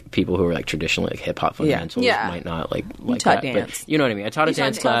because like people who are like traditionally like hip hop fundamentals Yeah. might not like taught that. dance. But you know what I mean? I taught a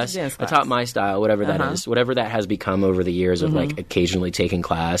dance class. I taught my style, whatever that is, whatever that has become over the years of like occasionally taking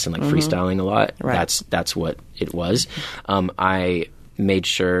class and like freestyling a lot. Right. That's what it was. I made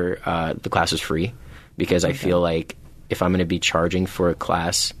sure the class was free because I feel like if I'm going to be charging for a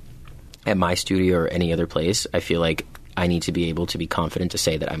class at my studio or any other place, I feel like I need to be able to be confident to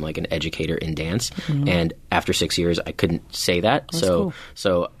say that I'm like an educator in dance. And after 6 years, I couldn't say that. cool.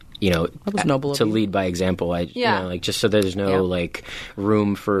 So you know, was noble of to you. lead by example. You Yeah. know, like just so there's no like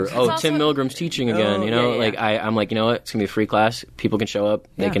room for Tim Milgram's teaching again. You know, like I'm like, you know what, it's gonna be a free class. People can show up.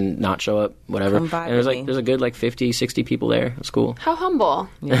 They can not show up. Whatever. Come vibe And there's with like me. there's a good like 50, 60 people there. It's cool. How humble.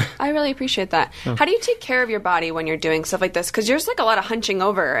 I really appreciate that. How do you take care of your body when you're doing stuff like this? Because there's like a lot of hunching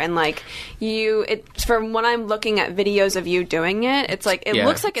over and like from when I'm looking at videos of you doing it, it's like, it Yeah,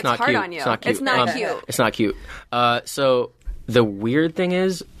 looks like it's hard cute. on you. It's not cute. It's not cute. It's not cute. So the weird thing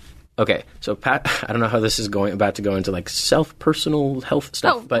is, okay, so Pat, I don't know how this is about to go into like personal health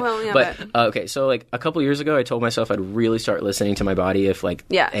stuff, Oh, well, yeah, but okay, so like a couple years ago, I told myself I'd really start listening to my body if like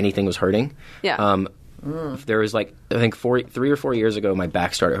anything was hurting. Yeah. There was like, I think 3 or 4 years ago, my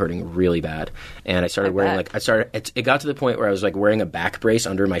back started hurting really bad, and I started wearing it got to the point where I was like wearing a back brace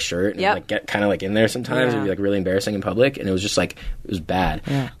under my shirt and like get kind of like in there sometimes. It'd be like really embarrassing in public, and it was just like, it was bad.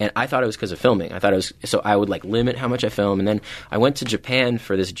 And I thought it was because of filming. I thought it was, so I would like limit how much I film, and then I went to Japan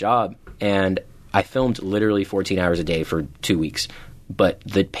for this job, and I filmed literally 14 hours a day for 2 weeks, but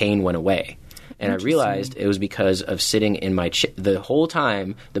the pain went away. And I realized it was because of sitting in my the whole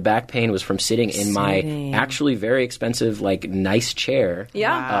time. The back pain was from sitting in my actually very expensive, like nice chair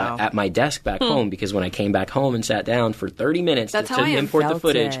at my desk back home. Because when I came back home and sat down for 30 minutes to import the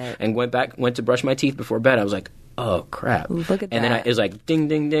footage and went to brush my teeth before bed, I was like, oh crap. Look at and then it was like ding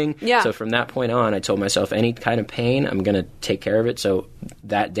ding ding. Yeah. So from that point on, I told myself any kind of pain, I'm gonna take care of it. So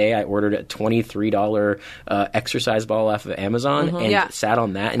that day I ordered a $23 exercise ball off of Amazon and sat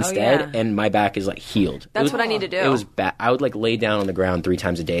on that instead, and my back is like healed. That's what I need to do. It was bad. I would like lay down on the ground 3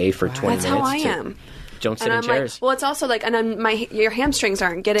 times a day for 20 That's minutes. how I am. Don't sit And in I'm chairs. like, well, it's also like, and then your hamstrings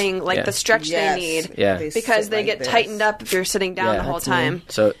aren't getting like the stretch they need. Yeah. Because they get tightened up if you're sitting down the whole time.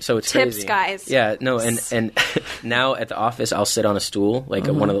 So it's Tips, crazy. guys. Yeah, no, and now at the office I'll sit on a stool, like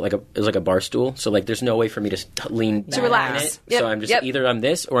one of the, it was like a bar stool. So like there's no way for me to lean to relax. in it. Yep. So I'm just either I'm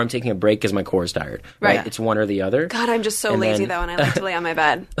this or I'm taking a break because my core is tired. Right. It's one or the other. God, I'm just so And lazy then- though, and I like to lay on my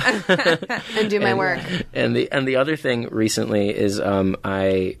bed and do my work. And the other thing recently is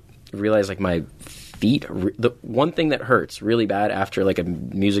I realized like my feet. The one thing that hurts really bad after like a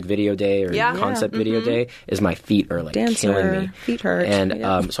music video day or concept video day is my feet are like killing me. Feet hurt.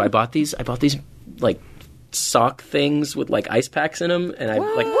 And so I bought these like sock things with like ice packs in them, and I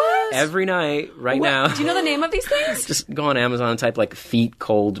like every night now. Do you know the name of these things? Just go on Amazon and type like feet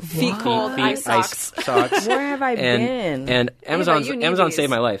cold ice socks. Where have I been? And you need Amazon these. saved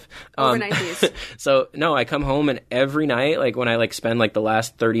my life. Overnight these. So no, I come home and every night, like when I like spend like the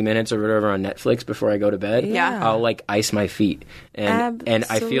last 30 minutes or whatever on Netflix before I go to bed, I'll like ice my feet, and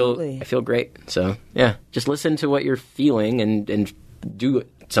I feel great. So yeah, just listen to what you're feeling and do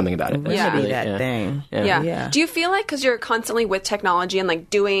something about it. That's Remedy really, that thing. Yeah. Do you feel like, because you're constantly with technology and like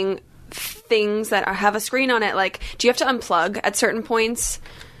doing things that have a screen on it, like do you have to unplug at certain points?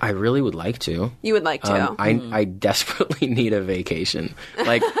 I really would like to. You would like to. I desperately need a vacation.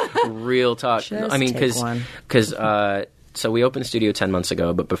 Like real talk. I mean, take one. because So we opened the studio 10 months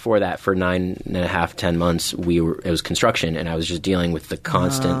ago, but before that, for 9.5, 10 months, it was construction, and I was just dealing with the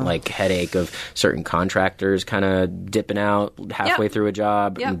constant like headache of certain contractors kind of dipping out halfway through a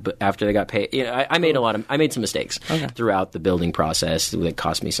job after they got paid. I made some mistakes throughout the building process that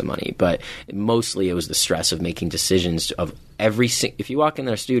cost me some money, but mostly it was the stress of making decisions of if you walk in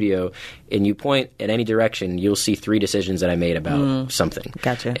our studio and you point in any direction, you'll see 3 decisions that I made about something.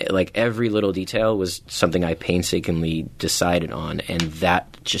 Gotcha. Like every little detail was something I painstakingly decided on, and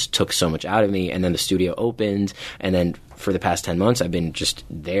that just took so much out of me. And then the studio opened, and then for the past 10 months, I've been just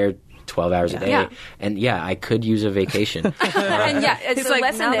there 12 hours a day. Yeah. And I could use a vacation. And it's He's the like,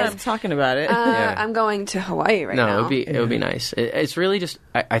 lesson now that is I'm talking about it. I'm going to Hawaii right now. It would be nice. It's really just,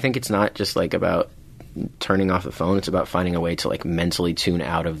 I think it's not just like about turning off the phone. It's about finding a way to like mentally tune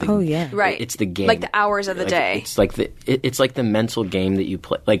out of the Right. It's the game, like the hours of the day. It's like the mental game that you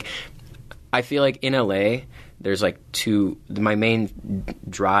play. Like I feel like in LA there's like my main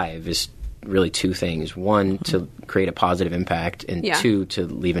drive is really 2 things. 1, to create a positive impact, and 2, to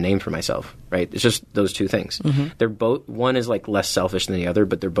leave a name for myself. Right? It's just those 2 things. They're both, one is like less selfish than the other,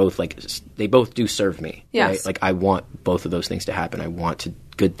 but they're both like, they both do serve me. Yes. Right? Like I want both of those things to happen. I want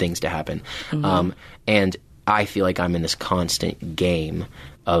good things to happen. And I feel like I'm in this constant game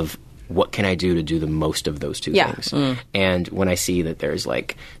of what can I do to do the most of those 2 things. And when I see that there's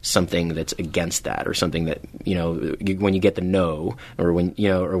like something that's against that, or something that, when you get the no, or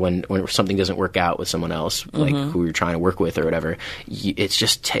when something doesn't work out with someone else, like who you're trying to work with or whatever,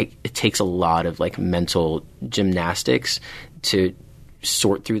 it takes a lot of like mental gymnastics to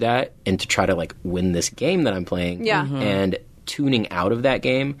sort through that and to try to like win this game that I'm playing. And tuning out of that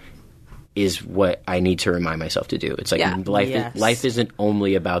game is what I need to remind myself to do. It's like life isn't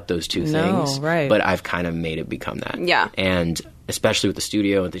only about those 2 things, right. but I've kind of made it become that. Yeah. And especially with the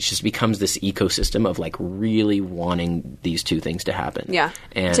studio, it just becomes this ecosystem of like really wanting these 2 things to happen. Yeah.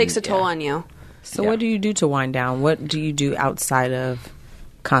 And it takes a toll on you. So what do you do to wind down? What do you do outside of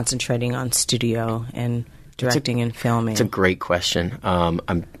concentrating on studio and directing and filming? It's a great question.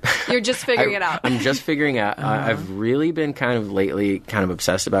 You're just figuring it out. I'm just figuring out. I've really been kind of lately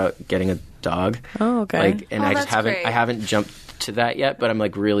obsessed about getting a dog. Oh, okay. And I just haven't jumped to that yet, but I'm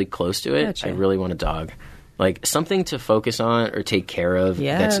like really close to it. Gotcha. I really want a dog. Like something to focus on or take care of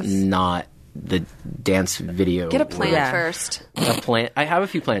that's not the dance video. Get a plant Yeah. first. A plant. I have a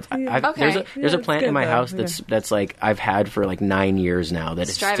few plants. Okay. There's a plant good in my though. house that's like I've had for like 9 years now that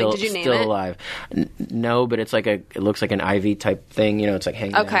is Striving. still Did you name still it? alive. No, but it's like it looks like an ivy type thing. It's like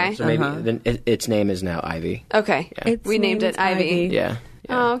hanging. Okay. Out. So maybe then its name is now Ivy. Okay. Its We named name it is Ivy. Yeah.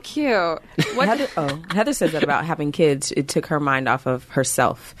 Oh, cute. What? Heather says that about having kids. It took her mind off of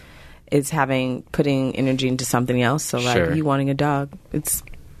herself. It's putting energy into something else. So like Sure. you wanting a dog, it's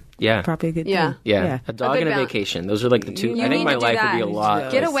Yeah. probably a good Yeah. thing. Yeah. A dog good and a balance. vacation. Those are like the 2. You I think need my to do life that. would be a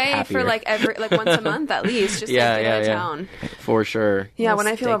lot. Get like, away happier. for like once a month at least. Just get away of town. For sure. Yeah, when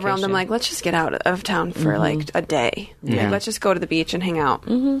I feel overwhelmed, I'm Staycation. like, let's just get out of town for like a day. Yeah. Like, let's just go to the beach and hang out.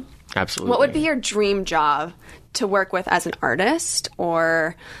 Absolutely. What would be your dream job to work with as an artist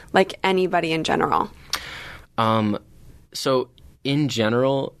or like anybody in general? So in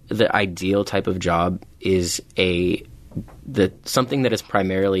general, the ideal type of job is something that is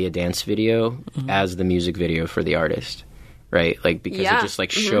primarily a dance video as the music video for the artist, right? Like because it just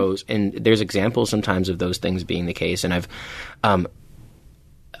like shows, and there's examples sometimes of those things being the case. And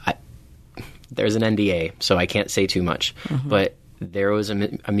there's an NDA, so I can't say too much, but there was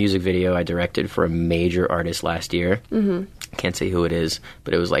a music video I directed for a major artist last year. Can't say who it is,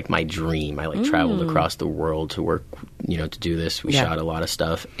 but it was like my dream. I like traveled across the world to work, to do this. We shot a lot of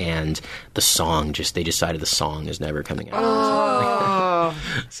stuff, and the song they decided the song is never coming out.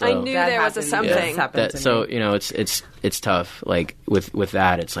 I knew That there was a happened. something. Yeah. Happened to So me. it's tough. Like with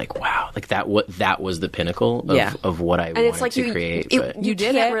that, it's like wow, like that was the pinnacle of what I wanted And it's like to create. But you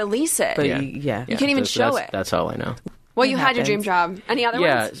did can't it. release it. But yeah. you can't even show it. That's all I know. Well, you had your happens. dream job. Any other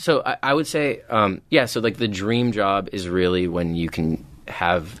Yeah, ones? so I would say, so like the dream job is really when you can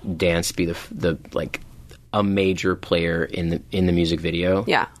have dance be the like a major player in the music video.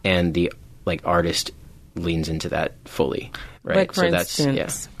 Yeah. And the like artist leans into that fully, right? Like for so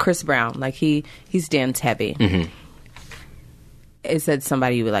instance, Chris Brown, like he's dance heavy. Is that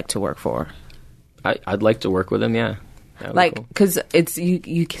somebody you would like to work for? I'd like to work with him. Yeah. That would be Like cool. because it's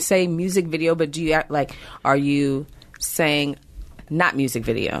you say music video, but do you act like are you saying not music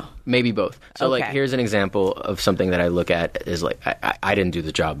video? Maybe both. So, like, Okay. here's an example of something that I look at is, like, I didn't do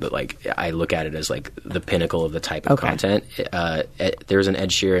the job, but, like, I look at it as, like, the pinnacle of the type of Okay. content. There's an Ed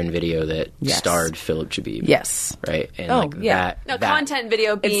Sheeran video that Yes. starred Philip Chabib. Yes. Right? And, Oh, like, yeah. No, that content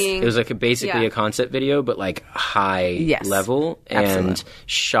video being it was like basically Yeah. a concept video, but like high Yes. level and Absolutely.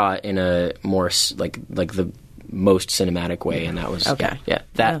 shot in a more like the most cinematic way, and that was Okay.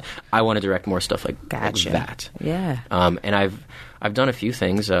 that I want to direct more stuff like Gotcha. that. Yeah. And I've done a few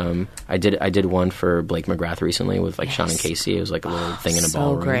things. I did one for Blake McGrath recently with like Sean and Casey. It was like a little thing in a So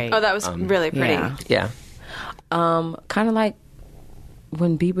ballroom. great. Oh, that was really pretty. yeah. Yeah. Kind of like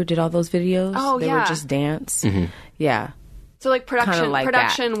when Bieber did all those videos. Oh, they were yeah. just dance. Mm-hmm. Yeah. So like production like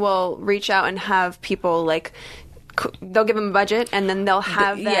production will reach out and have people like they'll give them a budget and then they'll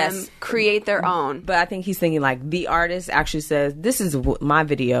have them yes. create their own. But I think he's thinking like the artist actually says, "This is my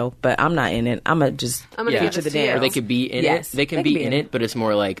video, but I'm not in it. I'm gonna gonna feature give the this to you." dance." Or they could be in Yes. it. They can be in it, but it's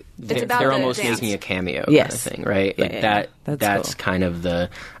more like they're about the almost dance. making a cameo Yes. kind of thing, right? Yeah, Like yeah. that's Cool. kind of the.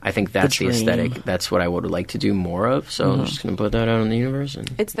 I think that's the dream. aesthetic. That's what I would like to do more of. So I'm just gonna put that out in the universe.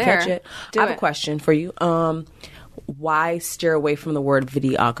 And It's there. Catch it. Do I have it. a question for you. Why steer away from the word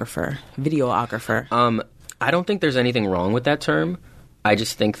videographer? I don't think there's anything wrong with that term. I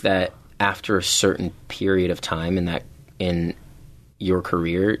just think that after a certain period of time in your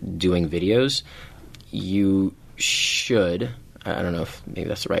career doing videos, you should. I don't know if maybe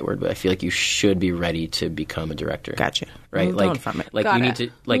that's the right word, but I feel like you should be ready to become a director. Gotcha. Right? Moved on from it. Like Got you it. need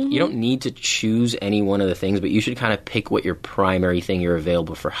to you don't need to choose any one of the things, but you should kind of pick what your primary thing you're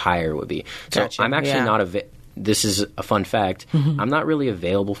available for hire would be. So Gotcha. I'm actually Yeah. not this is a fun fact. I'm not really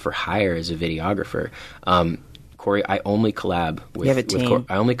available for hire as a videographer. I only collab with, You have a team.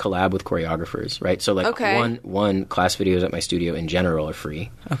 I only collab with choreographers, right? So like Okay. one class videos at my studio in general are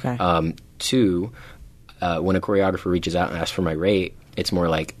free. Okay. Two, when a choreographer reaches out and asks for my rate, it's more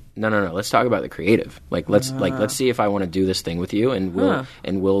like no, let's talk about the creative. Like let's see if I want to do this thing with you, and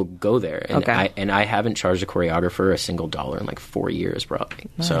we'll go there. And Okay. I haven't charged a choreographer a single dollar in like 4 years probably.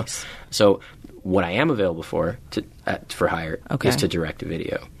 Nice. So what I am available for hire Okay. is to direct a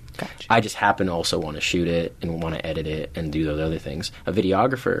video. Gotcha. I just happen to also want to shoot it and want to edit it and do those other things. A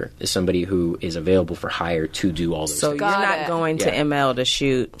videographer is somebody who is available for hire to do all those So things. you're Got not it. going to Yeah. ML to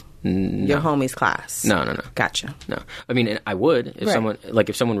shoot your homie's class. No. Gotcha. No, I mean I would if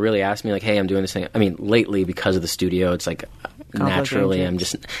Right. someone really asked me like, hey, I'm doing this thing. I mean, lately because of the studio, it's like naturally I'm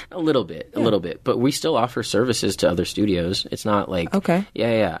just a little bit, but we still offer services to other studios. It's not like Okay.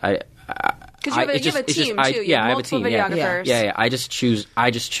 Because you have a team too. You have multiple videographers. Yeah. I just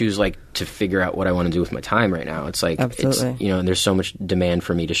choose like to figure out what I want to do with my time right now. It's like Absolutely. and there's so much demand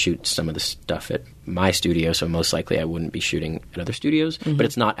for me to shoot some of the stuff at my studio, so most likely I wouldn't be shooting at other studios. Mm-hmm. But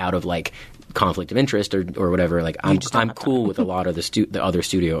it's not out of like conflict of interest or whatever. Like I'm cool with a lot of the other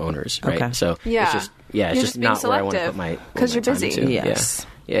studio owners, right? Okay. So Yeah. it's just You're it's just just being not where I want to put selective, my 'cause you're time busy. into. Yes.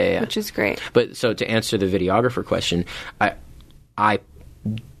 Yeah. Which is great. But so to answer the videographer question, I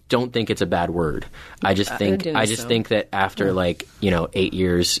don't think it's a bad word. I just think that after 8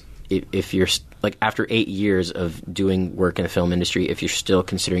 years, if you're like after 8 years of doing work in the film industry, if you're still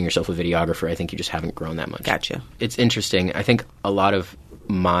considering yourself a videographer, I think you just haven't grown that much. Gotcha. It's interesting. I think a lot of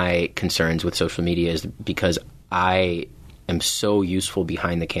my concerns with social media is because I am so useful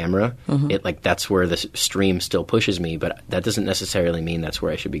behind the camera. That's where the stream still pushes me, but that doesn't necessarily mean that's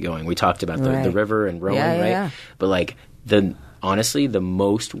where I should be going. We talked about the Right. river and rowing, Yeah, right? yeah. But honestly, the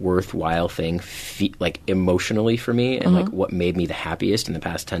most worthwhile thing, emotionally for me, and what made me the happiest in the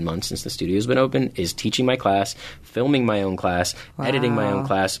past 10 months since the studio's been open, is teaching my class, filming my own class, editing my own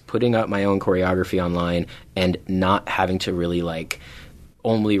class, putting up my own choreography online, and not having to really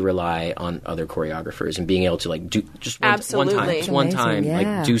only rely on other choreographers and being able to do just one Absolutely. time, That's one amazing, time,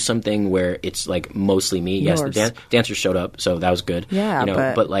 yeah. do something where it's mostly me. Yes, the Yours. dancers showed up, so that was good. Yeah,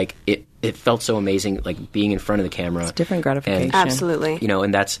 but it felt so amazing, being in front of the camera. It's different gratification. Absolutely.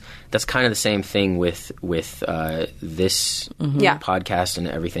 And that's kind of the same thing with this Yeah. podcast and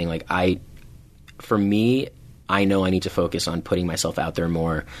everything. For me, I know I need to focus on putting myself out there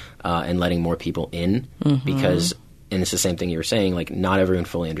more and letting more people in because. And it's the same thing you were saying. Not everyone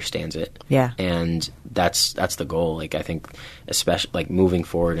fully understands it. Yeah. And that's the goal. I think, especially moving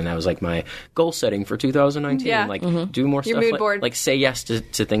forward, and that was my goal setting for 2019. Yeah. Do more Your stuff. mood board. Say yes to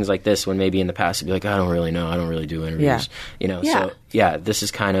things like this when maybe in the past it'd be I don't really know. I don't really do interviews. Yeah. So yeah, this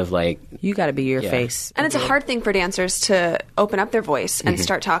is kind of you got to be your face. And it's a hard thing for dancers to open up their voice and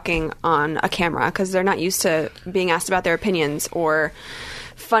start talking on a camera because they're not used to being asked about their opinions or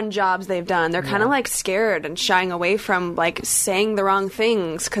fun jobs they've done. They're kind of like scared and shying away from like saying the wrong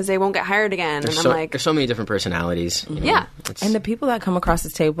things because they won't get hired again. There's and I'm like, there's so many different personalities. you know. yeah. And the people that come across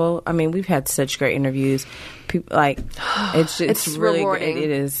this table, I mean, we've had such great interviews. People like it's really rewarding. It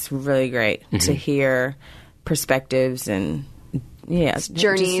is really great to hear perspectives and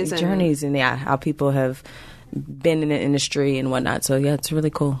journeys and how people have been in the industry and whatnot. So yeah, it's really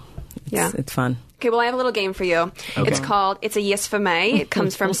cool. It's fun. Okay, well, I have a little game for you. It's called It's a Yes for Me. It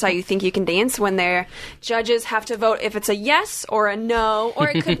comes from So You Think You Can Dance, when their judges have to vote if it's a yes or a no, or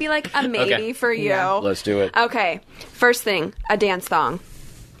it could be like a maybe for you. Let's do it. Okay, first thing, a dance thong.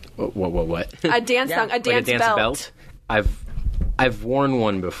 What? A dance thong, a dance, Like a dance belt? I've worn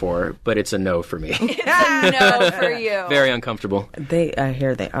one before, but it's a no for me. It's a no for you. Very uncomfortable.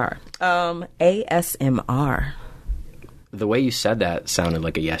 Here they are. ASMR. The way you said that sounded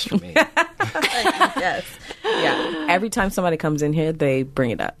like a yes for me. Yes. Yeah. Every time somebody comes in here, they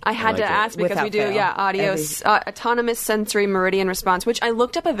bring it up. I had to ask because Without we do, fail. audio, autonomous sensory meridian response, which I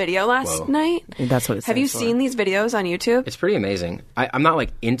looked up a video last night. That's what it Have you stands for. seen these videos on YouTube? It's pretty amazing. I'm not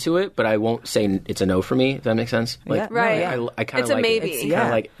like into it, but I won't say it's a no for me. If that makes sense. Like, Yeah. Right. Yeah. I kind of It's a like maybe. It. It's- Kinda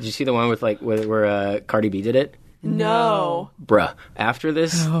like, did you see the one with like where Cardi B did it? No. Bruh, after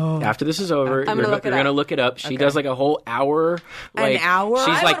this is over, I'm gonna look it you're gonna up. look it up. She does like a whole hour. Like, hour? She's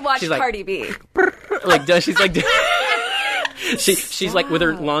I like, would watch she's like, Cardi B. she's like. She's like with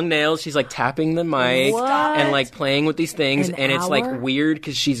her long nails. She's like tapping the mic and like playing with these things, An and it's like hour? weird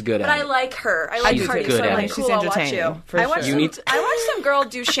because she's good But at I it. like her. I like She's Cardi, good so I'm at like, it. cool, She's I'll watch entertaining, you. for I watched sure. some, I watched some girl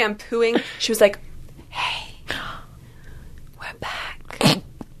do shampooing. She was like, hey, we're back.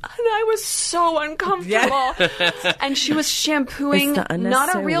 And I was so uncomfortable. And she was shampooing It's the not a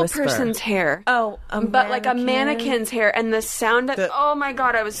unnecessary real whisper. person's hair. Oh, but like a mannequin's hair. And the sound of, oh my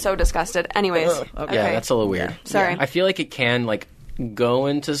God, I was so disgusted. Anyways. Okay. Yeah, that's a little weird. Sorry. I feel like it can like go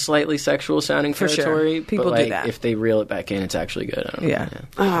into slightly sexual sounding For sure. territory. People but, do like, that. if they reel it back in, it's actually good. I don't know. Yeah.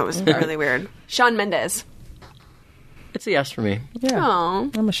 Oh, it was really weird. Shawn Mendes. It's a yes for me. Yeah.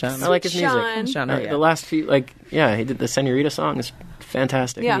 Oh. I'm a Sean. I like his music. Shawn. Sean, The last few, he did the Senorita song. Is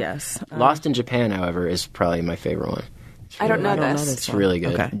fantastic. Yeah. Yes. Lost in Japan, however, is probably my favorite one. I don't know I don't know this. this. It's really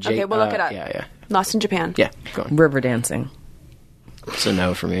good. Okay. Okay, we'll look it up. Yeah. Lost in Japan. Yeah, go on. River dancing. It's a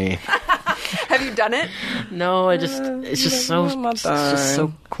no for me. Have you done it? No, it's just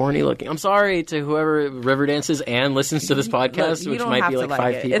so corny looking. I'm sorry to whoever river dances and listens to this podcast, you which don't might have be to like like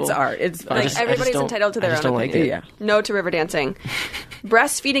 5 it. people. It's art. It's fine. I Like, just everybody's don't- entitled to their I just own don't like opinion. it. Yeah. No to river dancing.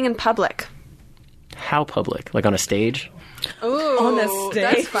 Breastfeeding in public. How public? Like on a stage? Ooh, On the stage?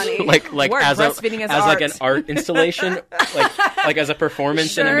 That's funny. Like Word, as breastfeeding as is like art. an art installation, like as a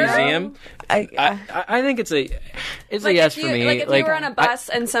performance in a Sure. museum. I think it's a Like yes if you, for me. Like if you were on a bus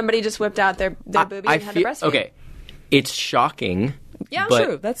and somebody just whipped out their boobie and had to breastfeed. okay. It's shocking. Yeah, but,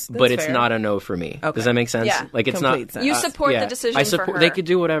 true. That's but it's fair. not a no for me. Okay. Does that make sense? Yeah. Like it's Complete not. sense. You support the decision I for support. her. They could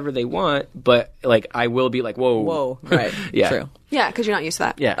do whatever they want, but like I will be like, whoa, Right. Yeah. True. Yeah, because you're not used to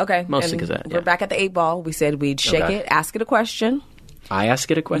that. Yeah. Okay. Mostly and because that. We're Yeah. back at the 8 ball. We said we'd shake Okay. it, ask it a question. I ask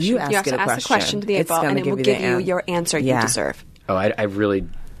it a question. You You have ask to it a ask a question to the 8 It's ball, gonna and it will the give you an- your answer you Yeah. deserve. Oh, I really.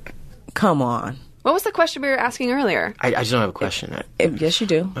 Come on. What was the question we were asking earlier? I just don't have a question. Yes, you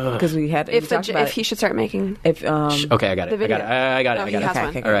do. Because we had. If we talked about if he should start making. If Okay, I got it. The video. I got it. Oh, I got he it. has one.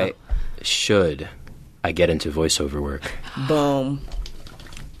 Okay. All right. Should I get into voiceover work? boom.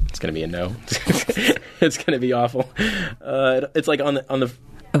 It's gonna be a no. It's gonna be awful. It's like on the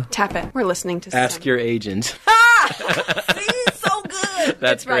Tap it. We're listening to ask your agent. See, so good.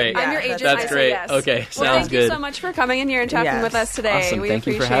 That's Right. great. I'm your agent. That's I say great. yes. Okay, Well, sounds thank good. you so much for coming in here and talking Yes. with us today. Awesome. We Thank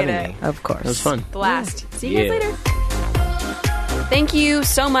you appreciate for having it. me. Of course. It was fun. Blast. See you Yeah. guys later. Thank you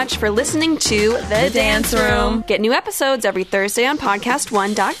so much for listening to The Dance Room. Get new episodes every Thursday on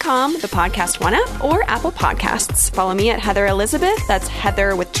podcast1.com, the Podcast One app, or Apple Podcasts. Follow me at Heather Elizabeth. That's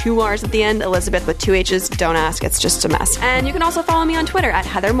Heather with 2 R's at the end, Elizabeth with 2 H's. Don't ask, it's just a mess. And you can also follow me on Twitter at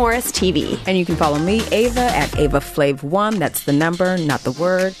Heather Morris TV. And you can follow me, Ava, at AvaFlav1. That's the number, not the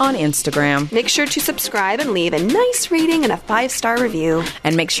word, on Instagram. Make sure to subscribe and leave a nice rating and a 5-star review.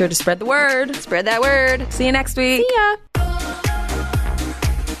 And make sure to spread the word. Spread that word. See you next week. See ya.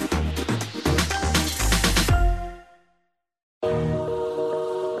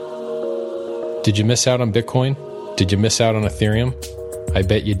 Did you miss out on Bitcoin? Did you miss out on Ethereum? I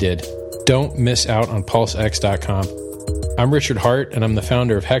bet you did. Don't miss out on PulseX.com. I'm Richard Hart, and I'm the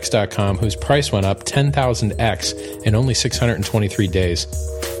founder of Hex.com, whose price went up 10,000x in only 623 days.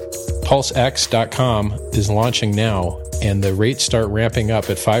 PulseX.com is launching now, and the rates start ramping up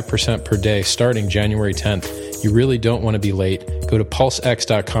at 5% per day starting January 10th. You really don't want to be late. Go to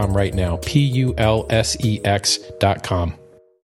PulseX.com right now, PULSEX.com.